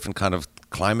 Arizona, different kind of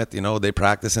climate. They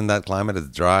practice in that climate. It's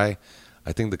dry.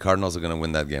 I think the Cardinals are going to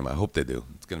win that game. I hope they do.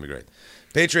 It's going to be great.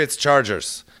 Patriots,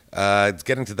 Chargers. It's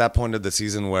getting to that point of the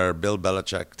season where Bill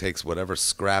Belichick takes whatever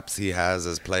scraps he has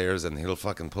as players and he'll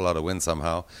fucking pull out a win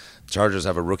somehow. Chargers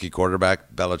have a rookie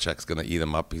quarterback. Belichick's going to eat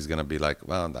him up. He's going to be like,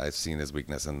 well, I've seen his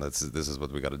weakness and this is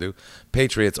what we got to do.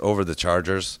 Patriots over the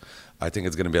Chargers. I think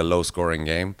it's going to be a low-scoring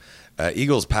game.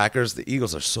 Eagles, Packers. The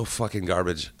Eagles are so fucking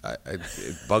garbage. It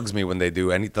bugs me when they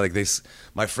do anything like this.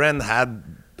 My friend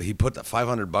he put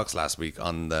 $500 last week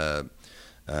on the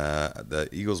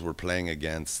Eagles were playing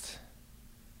against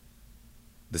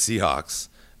the Seahawks,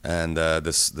 and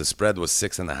the spread was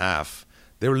 6.5.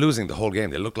 They were losing the whole game.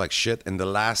 They looked like shit. In the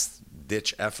last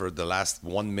ditch effort, the last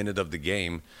 1 minute of the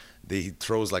game, he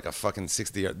throws like a fucking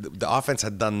 60. The offense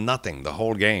had done nothing the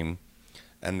whole game.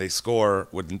 and they score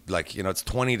with like, it's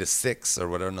 20-6 or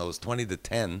whatever. No, it's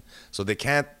 20-10. So they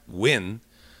can't win.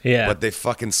 Yeah. But they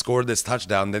fucking scored this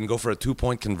touchdown, then go for a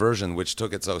 2-point conversion, which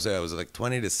took it. So it was like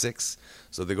 20-6.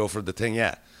 So they go for the thing.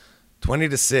 Yeah.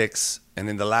 20-6. And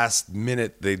in the last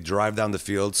minute, they drive down the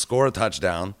field, score a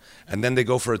touchdown, and then they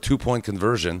go for a 2-point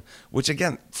conversion, which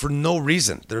again, for no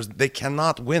reason, they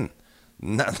cannot win.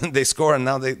 They score, and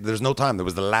now there's no time. There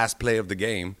was the last play of the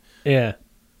game. Yeah.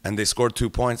 And they scored 2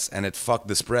 points, and it fucked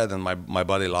the spread, and my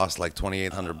buddy lost like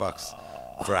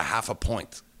 $2,800 for a half a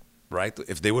point, right?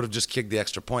 If they would have just kicked the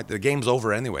extra point, the game's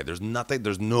over anyway. There's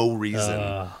no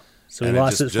reason. So he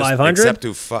lost his 500? Except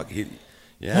to fuck. He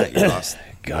lost.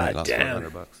 God damn.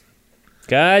 $500.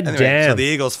 God anyway, damn. So the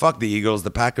Eagles, fuck the Eagles.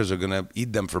 The Packers are going to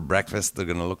eat them for breakfast. They're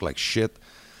going to look like shit.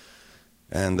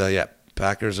 And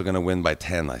Packers are going to win by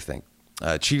 10, I think.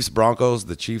 Chiefs, Broncos,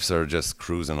 the Chiefs are just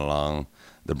cruising along.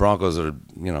 The Broncos are,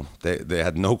 they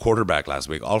had no quarterback last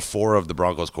week. All 4 of the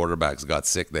Broncos quarterbacks got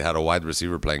sick. They had a wide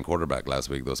receiver playing quarterback last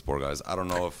week, those poor guys. I don't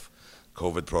know if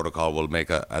COVID protocol will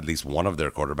make at least one of their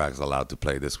quarterbacks allowed to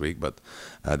play this week, but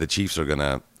the Chiefs are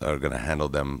gonna handle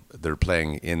them. They're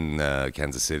playing in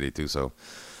Kansas City too, so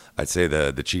I'd say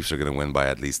the Chiefs are gonna win by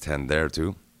at least 10 there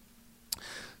too.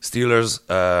 Steelers,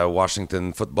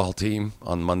 Washington football team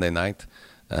on Monday night.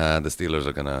 The Steelers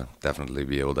are gonna definitely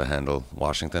be able to handle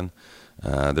Washington.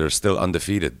 They're still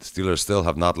undefeated. Steelers still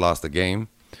have not lost a game.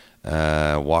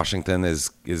 Washington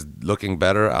is looking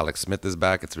better. Alex Smith is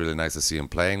back. It's really nice to see him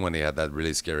playing when he had that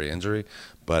really scary injury.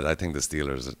 But I think the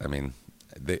Steelers,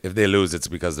 if they lose, it's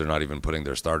because they're not even putting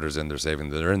their starters in.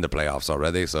 They're in the playoffs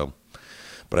already. So,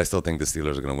 but I still think the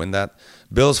Steelers are going to win that.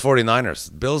 Bills,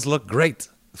 49ers. Bills look great.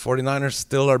 49ers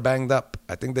still are banged up.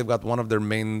 I think they've got one of their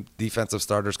main defensive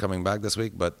starters coming back this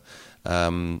week. But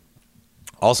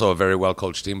also a very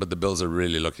well-coached team, but the Bills are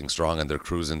really looking strong, and they're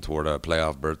cruising toward a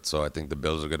playoff berth, so I think the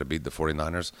Bills are going to beat the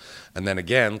 49ers. And then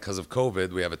again, because of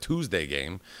COVID, we have a Tuesday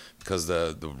game because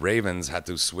the Ravens had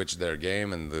to switch their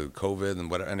game and the COVID and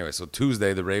whatever. Anyway, so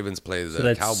Tuesday, the Ravens play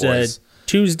the Cowboys.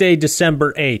 Tuesday,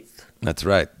 December 8th. That's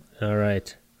right. All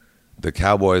right. The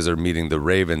Cowboys are meeting the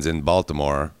Ravens in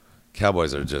Baltimore.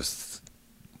 Cowboys are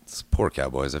poor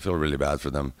Cowboys. I feel really bad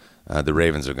for them. The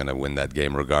Ravens are going to win that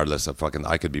game regardless of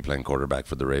I could be playing quarterback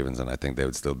for the Ravens, and I think they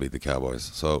would still beat the Cowboys.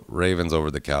 So Ravens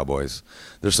over the Cowboys.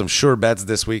 There's some sure bets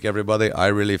this week, everybody. I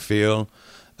really feel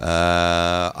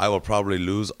I will probably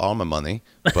lose all my money,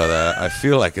 but I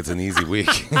feel like it's an easy week.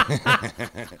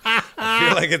 I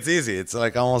feel like it's easy. It's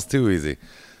like almost too easy.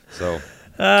 So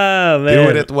man. do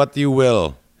with it what you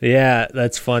will. Yeah,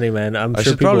 that's funny, man. I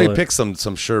should probably pick some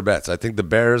sure bets. I think the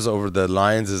Bears over the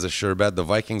Lions is a sure bet. The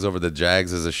Vikings over the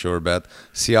Jags is a sure bet.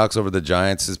 Seahawks over the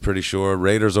Giants is pretty sure.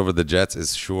 Raiders over the Jets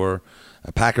is sure.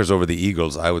 Packers over the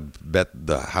Eagles, I would bet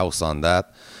the house on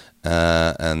that.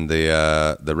 And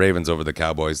the Ravens over the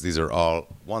Cowboys. These are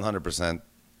all 100%.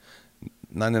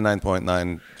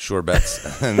 99.9 sure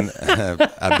bets, and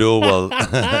Abdul will,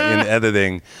 in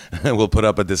editing, will put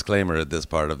up a disclaimer at this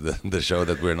part of the show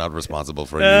that we're not responsible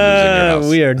for you losing your house.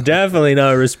 We are definitely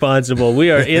not responsible.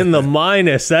 We are in the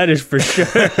minus, that is for sure.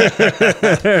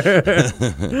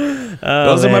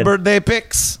 Those are my birthday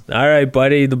picks. All right,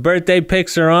 buddy. The birthday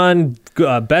picks are on.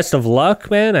 Best of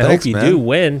luck, man. I hope you do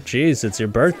win. Jeez, it's your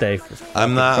birthday.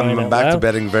 I'm back to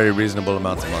betting very reasonable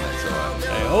amounts of money. So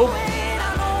I hope.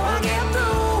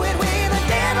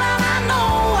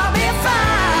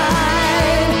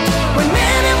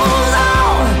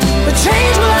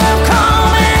 Change